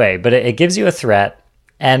 so anyway, but it gives you a threat.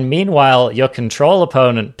 And meanwhile, your control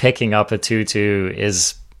opponent picking up a 2/2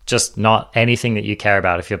 is just not anything that you care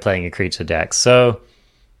about if you're playing a creature deck. So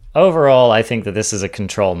overall, I think that this is a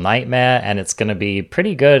control nightmare, and it's going to be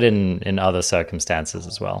pretty good in other circumstances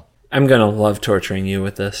as well. I'm going to love torturing you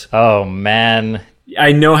with this. Oh, man.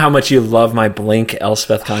 I know how much you love my Blink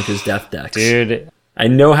Elspeth Conquers Death decks. Dude. I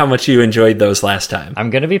know how much you enjoyed those last time. I'm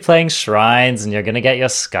going to be playing Shrines, and you're going to get your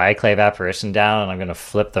Skyclave Apparition down, and I'm going to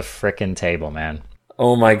flip the frickin' table, man.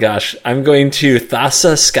 Oh my gosh. I'm going to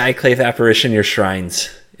Thassa Skyclave Apparition your Shrines.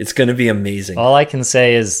 It's going to be amazing. All I can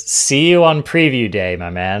say is, see you on preview day, my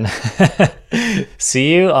man.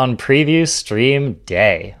 See you on preview stream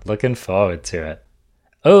day. Looking forward to it.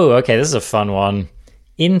 Oh, okay, this is a fun one.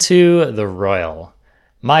 Into the Royal.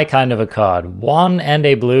 My kind of a card. 1 and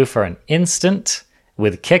a blue for an instant,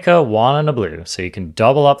 with kicker 1 and a blue. So you can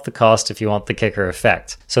double up the cost if you want the kicker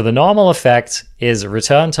effect. So the normal effect is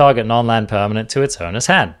return target non-land permanent to its owner's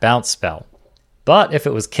hand. Bounce spell. But if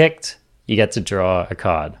it was kicked, you get to draw a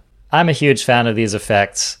card. I'm a huge fan of these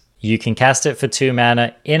effects. You can cast it for 2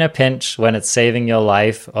 mana in a pinch when it's saving your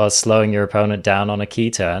life or slowing your opponent down on a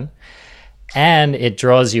key turn. And it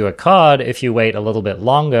draws you a card if you wait a little bit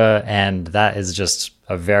longer, and that is just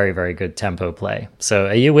a very, very good tempo play. So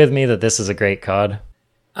are you with me that this is a great card?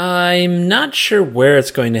 I'm not sure where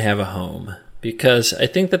it's going to have a home, because I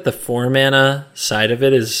think that the 4-mana side of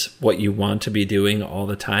it is what you want to be doing all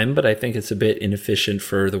the time, but I think it's a bit inefficient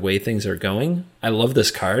for the way things are going. I love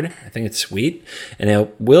this card. I think it's sweet, and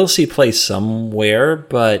it will see play somewhere,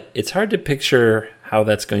 but it's hard to picture how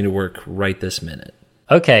that's going to work right this minute.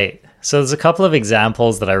 Okay, so there's a couple of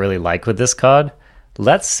examples that I really like with this card.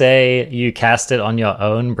 Let's say you cast it on your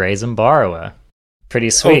own Brazen Borrower. Pretty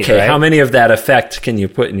sweet, okay, right? How many of that effect can you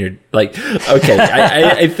put in your, like, okay,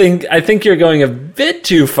 I think you're going a bit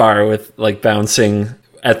too far with, like, bouncing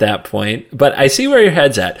at that point, but I see where your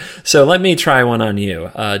head's at. So let me try one on you.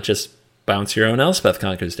 Just bounce your own Elspeth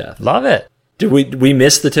Conquers Death. Love it. Did we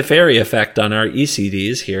missed the Teferi effect on our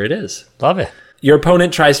ECDs? Here it is. Love it. Your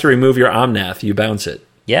opponent tries to remove your Omnath, you bounce it.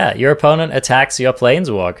 Yeah, your opponent attacks your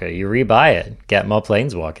Planeswalker. You rebuy it. Get more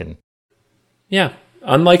Planeswalking. Yeah.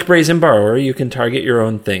 Unlike Brazen Borrower, you can target your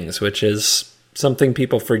own things, which is something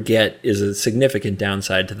people forget is a significant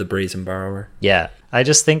downside to the Brazen Borrower. Yeah, I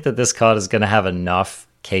just think that this card is going to have enough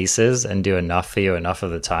cases and do enough for you enough of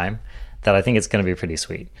the time that I think it's going to be pretty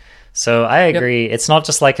sweet. So I agree. Yep. It's not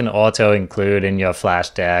just like an auto include in your flash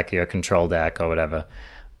deck, your control deck, or whatever.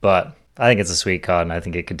 But I think it's a sweet card, and I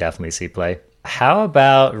think it could definitely see play. How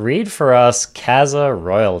about read for us Kazza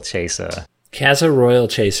Royal Chaser? Kazza Royal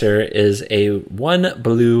Chaser is a 1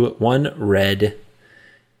 blue, 1 red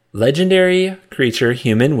legendary creature,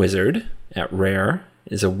 human wizard at rare,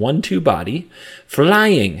 is a 1/2 body,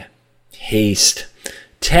 flying, haste,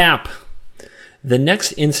 tap. The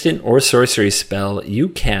next instant or sorcery spell you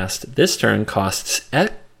cast this turn costs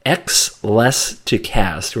X less to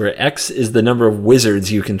cast, where X is the number of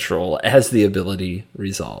wizards you control as the ability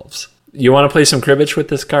resolves. You want to play some cribbage with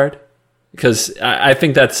this card? Because I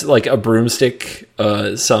think that's like a broomstick.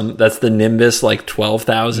 That's the Nimbus, like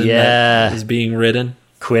 12,000 that is being ridden.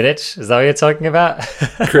 Quidditch? Is that what you're talking about?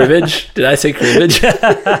 Cribbage? Did I say cribbage?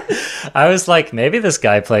 I was like, maybe this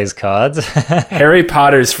guy plays cards. Harry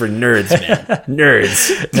Potter's for nerds, man.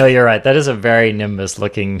 Nerds. No, you're right. That is a very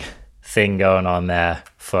Nimbus-looking thing going on there,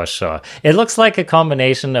 for sure. It looks like a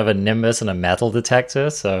combination of a Nimbus and a metal detector,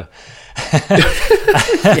 so...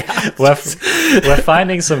 we're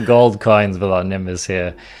finding some gold coins with our Nimbus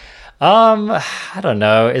here. I don't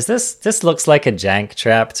know. This looks like a jank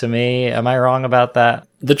trap to me. Am I wrong about that?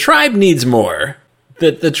 The tribe needs more.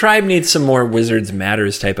 The tribe needs some more Wizards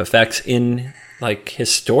Matters type effects in, like,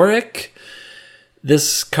 historic.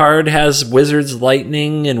 This card has Wizards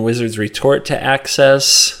Lightning and Wizards Retort to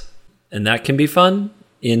access, and that can be fun.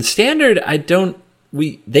 In Standard,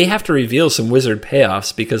 they have to reveal some wizard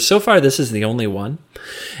payoffs, because so far this is the only one.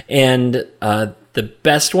 And the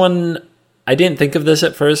best one, I didn't think of this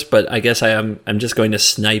at first, but I guess I'm just going to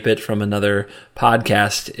snipe it from another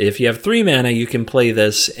podcast. If you have 3 mana, you can play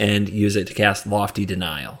this and use it to cast Lofty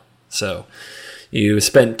Denial. So you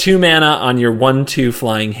spent 2 mana on your 1/2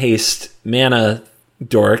 flying haste mana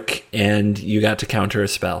dork, and you got to counter a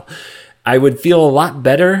spell. I would feel a lot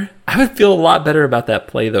better about that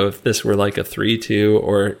play, though, if this were like a 3/2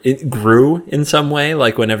 or it grew in some way.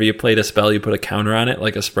 Like whenever you played a spell, you put a counter on it,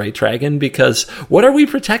 like a Sprite Dragon, because what are we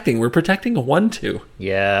protecting? We're protecting a 1/2.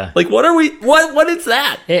 Yeah. Like, what are we, what is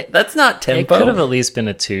that? That's not tempo. It could have at least been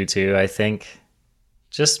a 2/2, I think.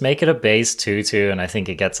 Just make it a base 2/2, and I think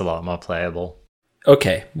it gets a lot more playable.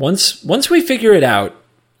 Okay. Once we figure it out,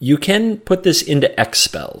 you can put this into X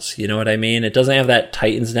spells. You know what I mean? It doesn't have that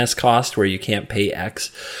Titan's Nest cost where you can't pay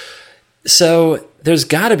X. So there's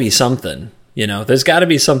got to be something, there's got to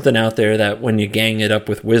be something out there that when you gang it up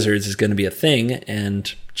with wizards is going to be a thing.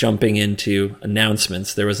 And jumping into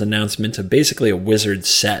announcements, there was an announcement of basically a wizard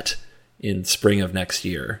set in spring of next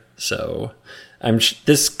year. So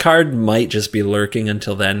this card might just be lurking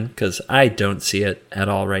until then, because I don't see it at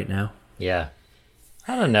all right now. Yeah.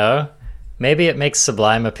 I don't know. Maybe it makes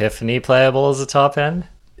Sublime Epiphany playable as a top end?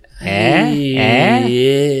 What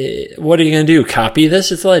are you going to do? Copy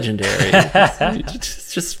this? It's legendary.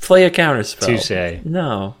 just play a counterspell. Touche.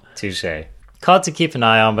 No. Touche. Card to keep an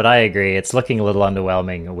eye on, but I agree. It's looking a little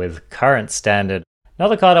underwhelming with current Standard.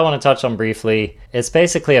 Another card I want to touch on briefly. It's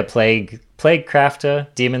basically a Plague Crafter,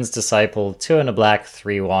 Demon's Disciple, 2 and a black,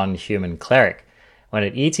 3/1 human cleric. When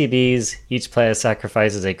it ETBs, each player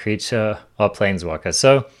sacrifices a creature or planeswalker.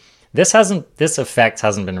 So this effect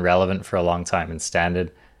hasn't been relevant for a long time in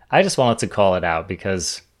Standard. I just wanted to call it out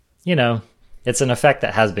because, it's an effect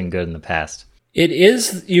that has been good in the past. It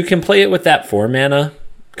is. You can play it with that 4 mana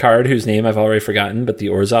card whose name I've already forgotten, but the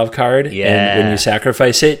Orzhov card. Yeah. And when you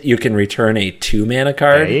sacrifice it, you can return a 2-mana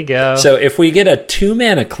card. There you go. So if we get a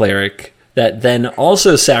 2-mana cleric that then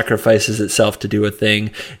also sacrifices itself to do a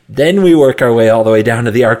thing, then we work our way all the way down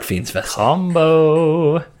to the Archfiend's Vessel.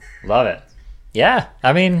 Combo. Love it. Yeah,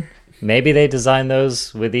 I mean, maybe they designed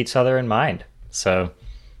those with each other in mind. So,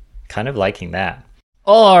 kind of liking that.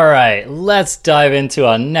 All right, let's dive into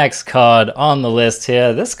our next card on the list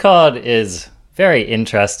here. This card is very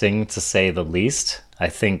interesting, to say the least. I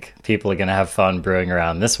think people are going to have fun brewing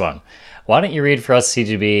around this one. Why don't you read for us,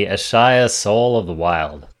 CGB, Ashaya, Soul of the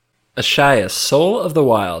Wild? Ashaya, Soul of the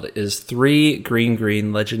Wild, is 3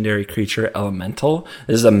 green legendary creature elemental.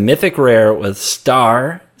 This is a mythic rare with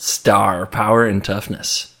star, power, and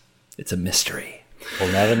toughness. It's a mystery.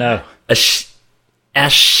 We'll never know.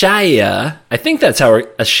 Ashaya, I think that's how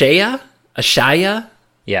Ashaya?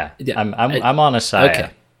 Yeah, I'm on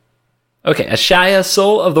Ashaya. Okay, Ashaya,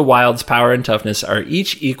 Soul of the Wild's power and toughness are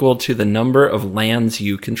each equal to the number of lands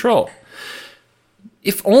you control.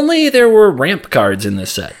 If only there were ramp cards in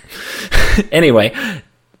this set. Anyway,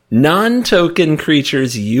 non-token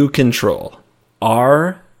creatures you control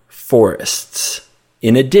are forests,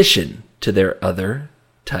 in addition to their other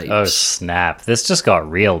types. Oh, snap. This just got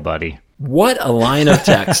real, buddy. What a line of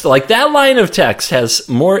text. Like, that line of text has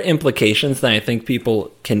more implications than I think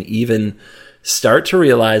people can even start to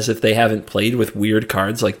realize if they haven't played with weird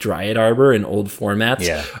cards like Dryad Arbor in old formats.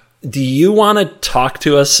 Yeah. Do you want to talk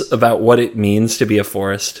to us about what it means to be a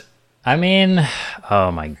forest? I mean,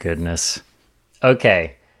 oh my goodness.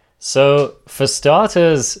 Okay, so for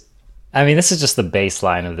starters, I mean, this is just the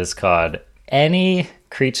baseline of this card. Any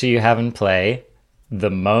creature you have in play,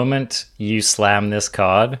 the moment you slam this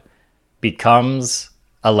card, becomes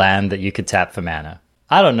a land that you could tap for mana.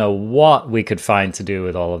 I don't know what we could find to do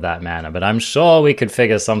with all of that mana, but I'm sure we could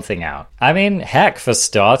figure something out. I mean, heck, for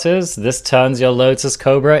starters, this turns your Lotus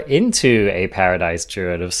Cobra into a Paradise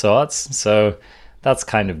Druid of sorts, so that's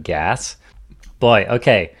kind of gas. Boy,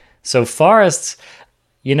 okay, so forests,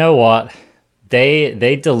 you know what?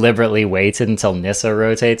 They deliberately waited until Nissa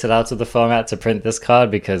rotated out of the format to print this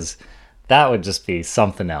card, because that would just be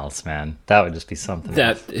something else, man. That would just be something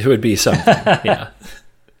else. It would be something, yeah.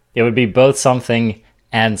 It would be both something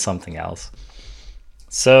and something else.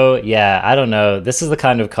 So, yeah, I don't know. This is the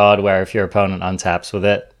kind of card where if your opponent untaps with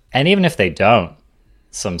it, and even if they don't,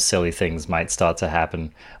 some silly things might start to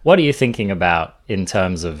happen. What are you thinking about in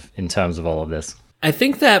terms of all of this? I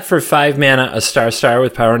think that for 5 mana, a star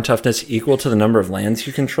with power and toughness equal to the number of lands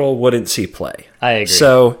you control wouldn't see play. I agree.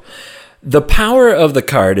 So the power of the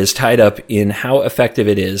card is tied up in how effective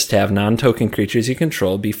it is to have non-token creatures you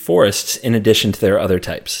control be forests in addition to their other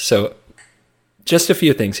types. So just a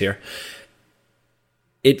few things here.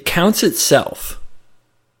 It counts itself.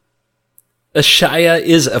 Ashaya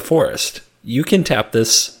is a forest. You can tap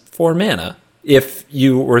this for mana if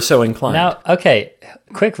you were so inclined. Now, okay,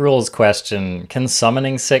 quick rules question. Can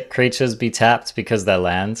summoning sick creatures be tapped because they're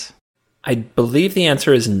lands? I believe the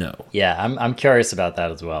answer is no. Yeah, I'm curious about that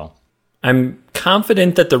as well. I'm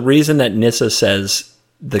confident that the reason that Nissa says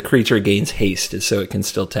the creature gains haste is so it can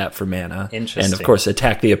still tap for mana. Interesting. And of course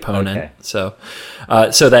attack the opponent. Okay.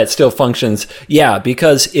 So that still functions. Yeah,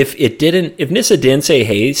 because if Nissa didn't say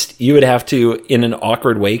haste, you would have to, in an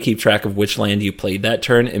awkward way, keep track of which land you played that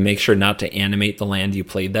turn and make sure not to animate the land you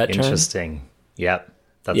played that turn. Interesting. Yep.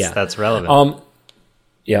 That's relevant.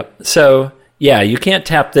 Yep. So yeah, you can't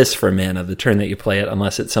tap this for mana the turn that you play it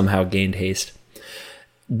unless it somehow gained haste.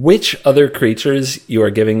 Which other creatures you are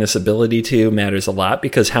giving this ability to matters a lot,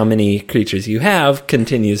 because how many creatures you have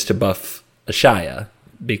continues to buff Ashaya,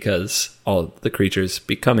 because all the creatures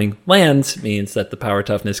becoming lands means that the power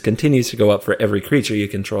toughness continues to go up for every creature you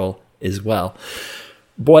control as well.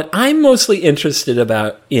 What I'm mostly interested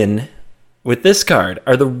about with this card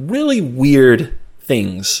are the really weird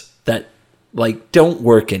things that don't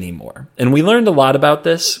work anymore. And we learned a lot about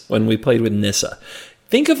this when we played with Nissa.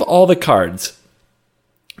 Think of all the cards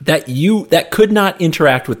that could not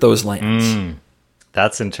interact with those lands.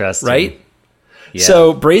 That's interesting. Right? Yeah.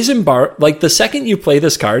 So Brazen the second you play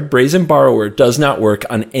this card, Brazen Borrower does not work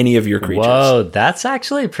on any of your creatures. Whoa, that's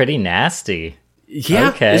actually pretty nasty. Yeah,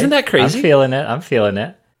 okay. Isn't that crazy? I'm feeling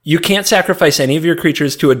it. You can't sacrifice any of your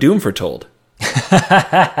creatures to a Doom Foretold.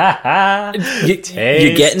 you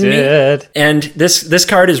getting me? And this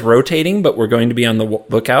card is rotating, but we're going to be on the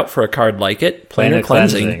lookout for a card like it. Planar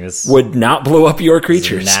Cleansing would not blow up your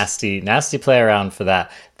creatures. Nasty play around for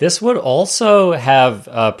that. This would also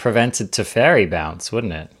have prevented Teferi bounce,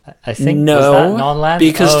 wouldn't it? I think no, was that non-land?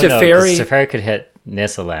 Because Teferi could hit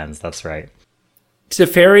Nissa lands. That's right.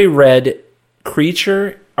 Teferi read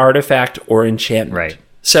creature, artifact, or enchantment. Right.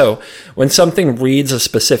 So when something reads a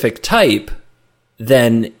specific type,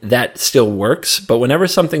 then that still works. But whenever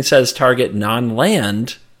something says target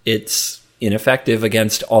non-land, it's ineffective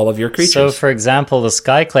against all of your creatures. So, for example, the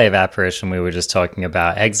Skyclave apparition we were just talking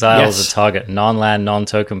about exiles Yes. a target non-land,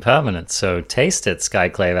 non-token permanent. So taste it,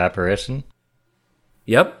 Skyclave apparition.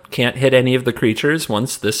 Yep, can't hit any of the creatures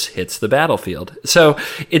once this hits the battlefield. So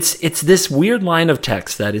it's this weird line of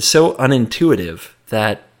text that is so unintuitive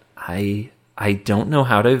that I don't know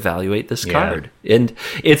how to evaluate this card. And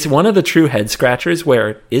it's one of the true head scratchers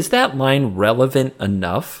where is that line relevant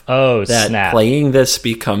enough that snap. playing this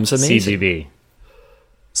becomes amazing? CGB.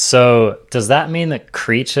 So does that mean that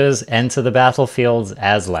creatures enter the battlefields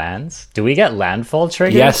as lands? Do we get landfall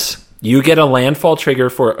triggers? Yes, you get a landfall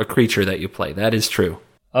trigger for a creature that you play. That is true.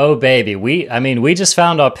 Oh, baby. We just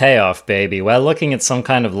found our payoff, baby. We're looking at some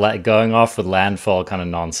kind of going off with landfall kind of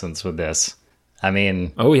nonsense with this. I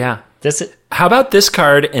mean... Oh, yeah. This. How about this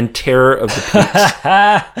card and Terror of the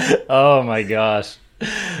Peaks? Oh, my gosh.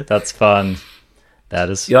 That's fun. That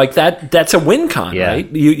is... Like that's a win con, Yeah.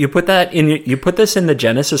 right? You put that in. You put this in the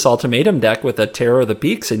Genesis Ultimatum deck with a Terror of the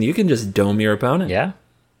Peaks, and you can just dome your opponent. Yeah.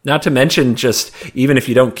 Not to mention, just even if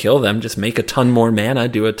you don't kill them, just make a ton more mana,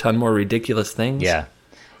 do a ton more ridiculous things. Yeah.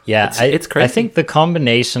 Yeah. It's crazy. I think the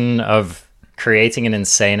combination of creating an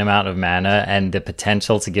insane amount of mana and the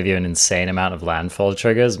potential to give you an insane amount of landfall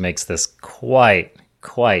triggers makes this quite...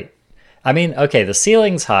 I mean, okay, the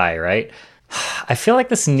ceiling's high, right? I feel like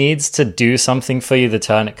this needs to do something for you the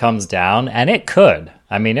turn it comes down, and it could.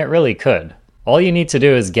 I mean, it really could. All you need to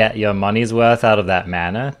do is get your money's worth out of that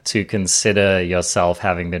mana to consider yourself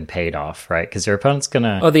having been paid off, right? Because your opponent's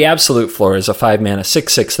gonna... Oh, the absolute floor is a 5-mana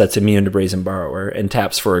 6/6 that's immune to Brazen Borrower and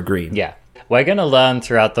taps for a green. Yeah. We're going to learn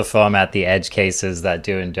throughout the format the edge cases that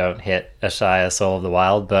do and don't hit Ashaya Soul of the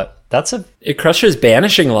Wild, but that's a... It crushes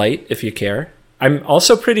Banishing Light, if you care. I'm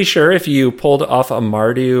also pretty sure if you pulled off a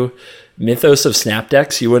Mardu Mythos of Snap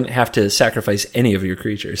decks, you wouldn't have to sacrifice any of your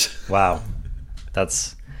creatures. Wow.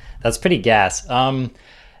 That's pretty gas. Man,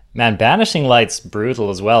 Banishing Light's brutal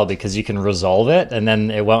as well because you can resolve it and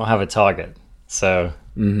then it won't have a target. So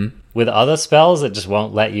with other spells, it just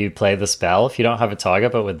won't let you play the spell if you don't have a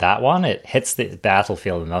target. But with that one, it hits the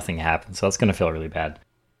battlefield and nothing happens. So it's going to feel really bad.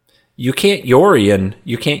 You can't Yorion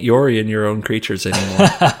your own creatures anymore.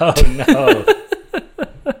 Oh, no.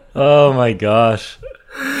 Oh, my gosh.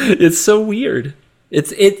 It's so weird.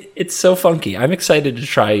 It's so funky. I'm excited to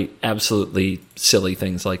try absolutely silly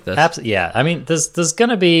things like this. Yeah, I mean, there's going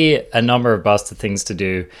to be a number of busted things to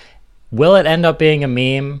do. Will it end up being a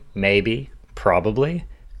meme? Maybe. Probably.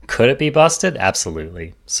 Could it be busted?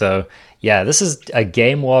 Absolutely. So, yeah, this is a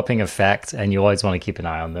game-warping effect, and you always want to keep an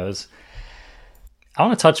eye on those. I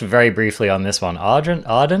want to touch very briefly on this one. Ardent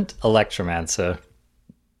Electromancer.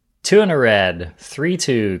 2 and a red,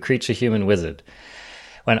 3/2, creature, human, wizard.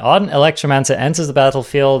 When Ardent Electromancer enters the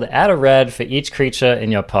battlefield, add a red for each creature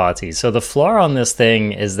in your party. So the floor on this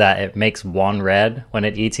thing is that it makes 1 red when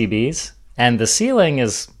it ETBs, and the ceiling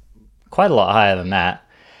is quite a lot higher than that.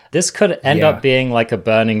 This could end up being like a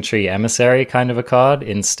Burning Tree Emissary kind of a card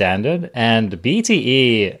in Standard, and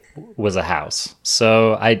BTE was a house.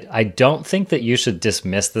 So I don't think that you should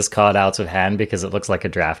dismiss this card out of hand because it looks like a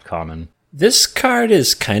draft common. This card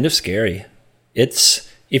is kind of scary.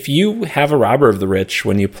 If you have a Robber of the Rich,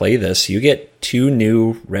 when you play this, you get 2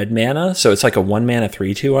 new red mana. So it's like a 1-mana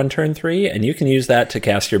 3/2 on turn 3, and you can use that to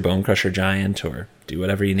cast your Bonecrusher Giant or do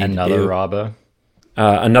whatever you need to do. Another robber.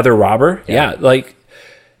 Another robber? Yeah, like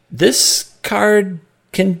this card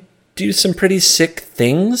can do some pretty sick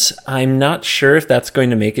things. I'm not sure if that's going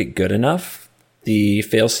to make it good enough. The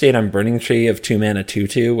fail state on Burning Tree of 2-mana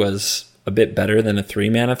 2/2 was a bit better than a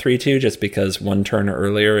 3-mana 3/2 just because 1 turn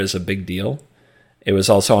earlier is a big deal. It was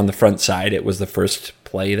also on the front side. It was the first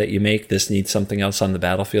play that you make. This needs something else on the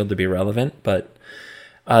battlefield to be relevant. But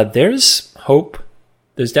there's hope.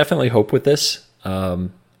 There's definitely hope with this.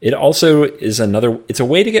 It also is it's a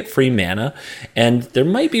way to get free mana. And there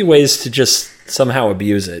might be ways to just somehow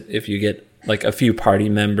abuse it. If you get like a few party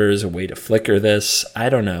members, a way to flicker this. I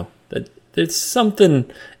don't know. It's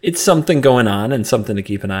something going on and something to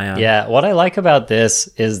keep an eye on. Yeah, what I like about this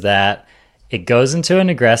is that it goes into an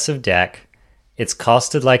aggressive deck. It's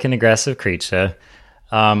costed like an aggressive creature.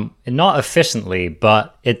 Not efficiently,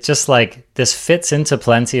 but it just like this fits into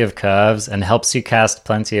plenty of curves and helps you cast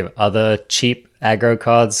plenty of other cheap aggro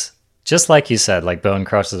cards. Just like you said, like Bone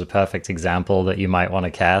Crush is a perfect example that you might want to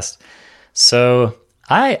cast. So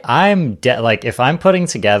I'm like if I'm putting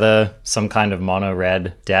together some kind of mono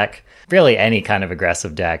red deck, really any kind of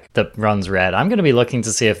aggressive deck that runs red, I'm going to be looking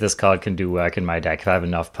to see if this card can do work in my deck if I have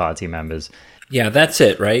enough party members. Yeah, that's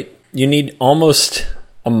it, right? You need almost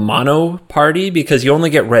a mono party because you only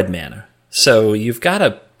get red mana. So you've got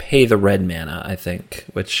to pay the red mana, I think,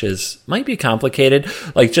 which might be complicated.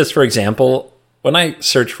 Like, just for example, when I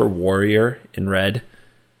search for warrior in red,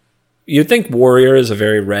 you'd think warrior is a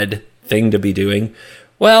very red thing to be doing.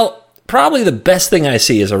 Well, probably the best thing I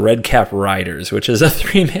see is a red cap riders, which is a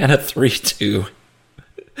 3-mana 3/2.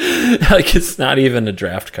 Like, it's not even a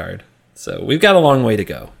draft card. So we've got a long way to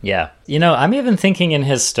go. Yeah. I'm even thinking in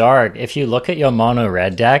Historic, if you look at your mono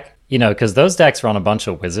red deck, because those decks run a bunch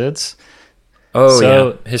of wizards. Oh,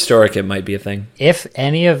 so, yeah. Historic, it might be a thing. If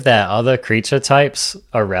any of their other creature types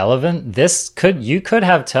are relevant, you could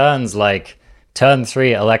have turns like turn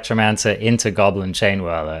 3 Electromancer into Goblin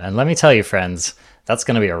Chainwhirler. And let me tell you, friends, that's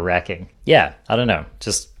going to be a wrecking. Yeah, I don't know.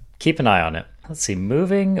 Just keep an eye on it. Let's see.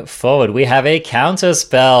 Moving forward, we have a counter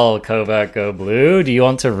spell, Covert Go Blue. Do you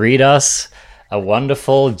want to read us a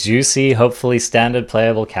wonderful, juicy, hopefully standard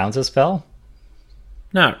playable counter spell?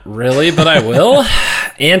 Not really, but I will.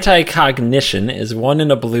 Anti-Cognition is 1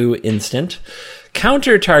 in a blue instant.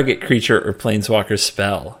 Counter target creature or planeswalker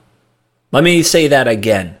spell. Let me say that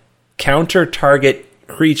again. Counter target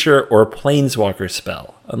creature or planeswalker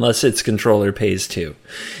spell, unless its controller pays 2.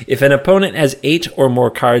 If an opponent has 8 or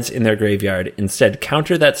more cards in their graveyard, instead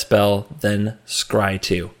counter that spell, then scry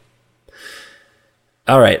 2.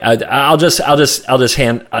 All right, I'll just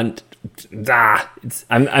hand. I'm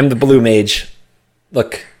the blue mage.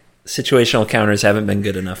 Look, situational counters haven't been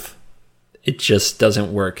good enough. It just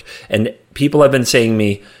doesn't work. And people have been saying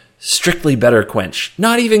me, strictly better Quench.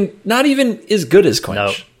 Not even as good as Quench.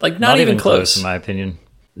 No, like not even close, in my opinion.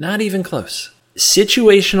 Not even close.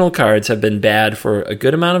 Situational cards have been bad for a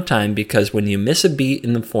good amount of time because when you miss a beat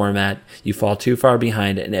in the format, you fall too far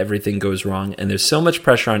behind and everything goes wrong. And there's so much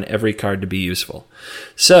pressure on every card to be useful.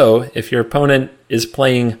 So if your opponent is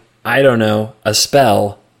playing, I don't know, a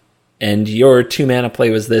spell, and your 2-mana play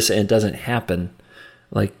was this and it doesn't happen,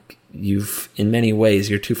 like in many ways,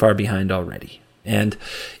 you're too far behind already. And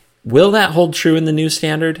will that hold true in the new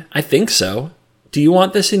standard? I think so. Do you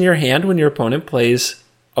want this in your hand when your opponent plays,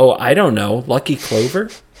 I don't know, Lucky Clover?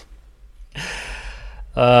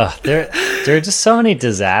 There are just so many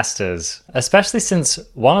disasters, especially since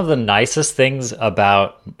one of the nicest things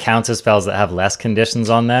about counter spells that have less conditions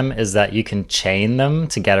on them is that you can chain them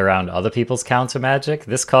to get around other people's counter magic.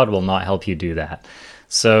 This card will not help you do that.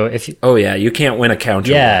 So if you... Oh yeah, you can't win a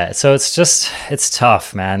counter. Yeah, so it's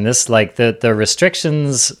tough, man. This, like, the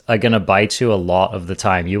restrictions are going to bite you a lot of the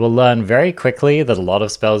time. You will learn very quickly that a lot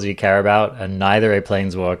of spells you care about are neither a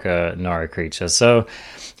planeswalker nor a creature. So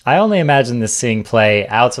I only imagine this seeing play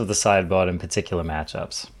out of the sideboard in particular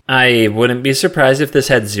matchups. I wouldn't be surprised if this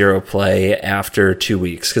had 0 play after 2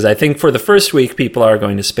 weeks, because I think for the first week, people are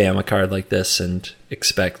going to spam a card like this and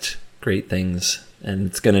expect great things, and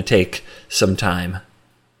it's going to take some time.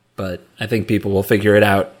 But I think people will figure it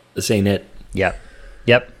out. This ain't it. Yep.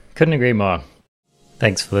 Couldn't agree more.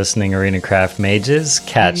 Thanks for listening, Arena Craft Mages.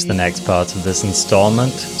 Catch the next part of this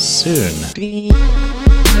installment soon.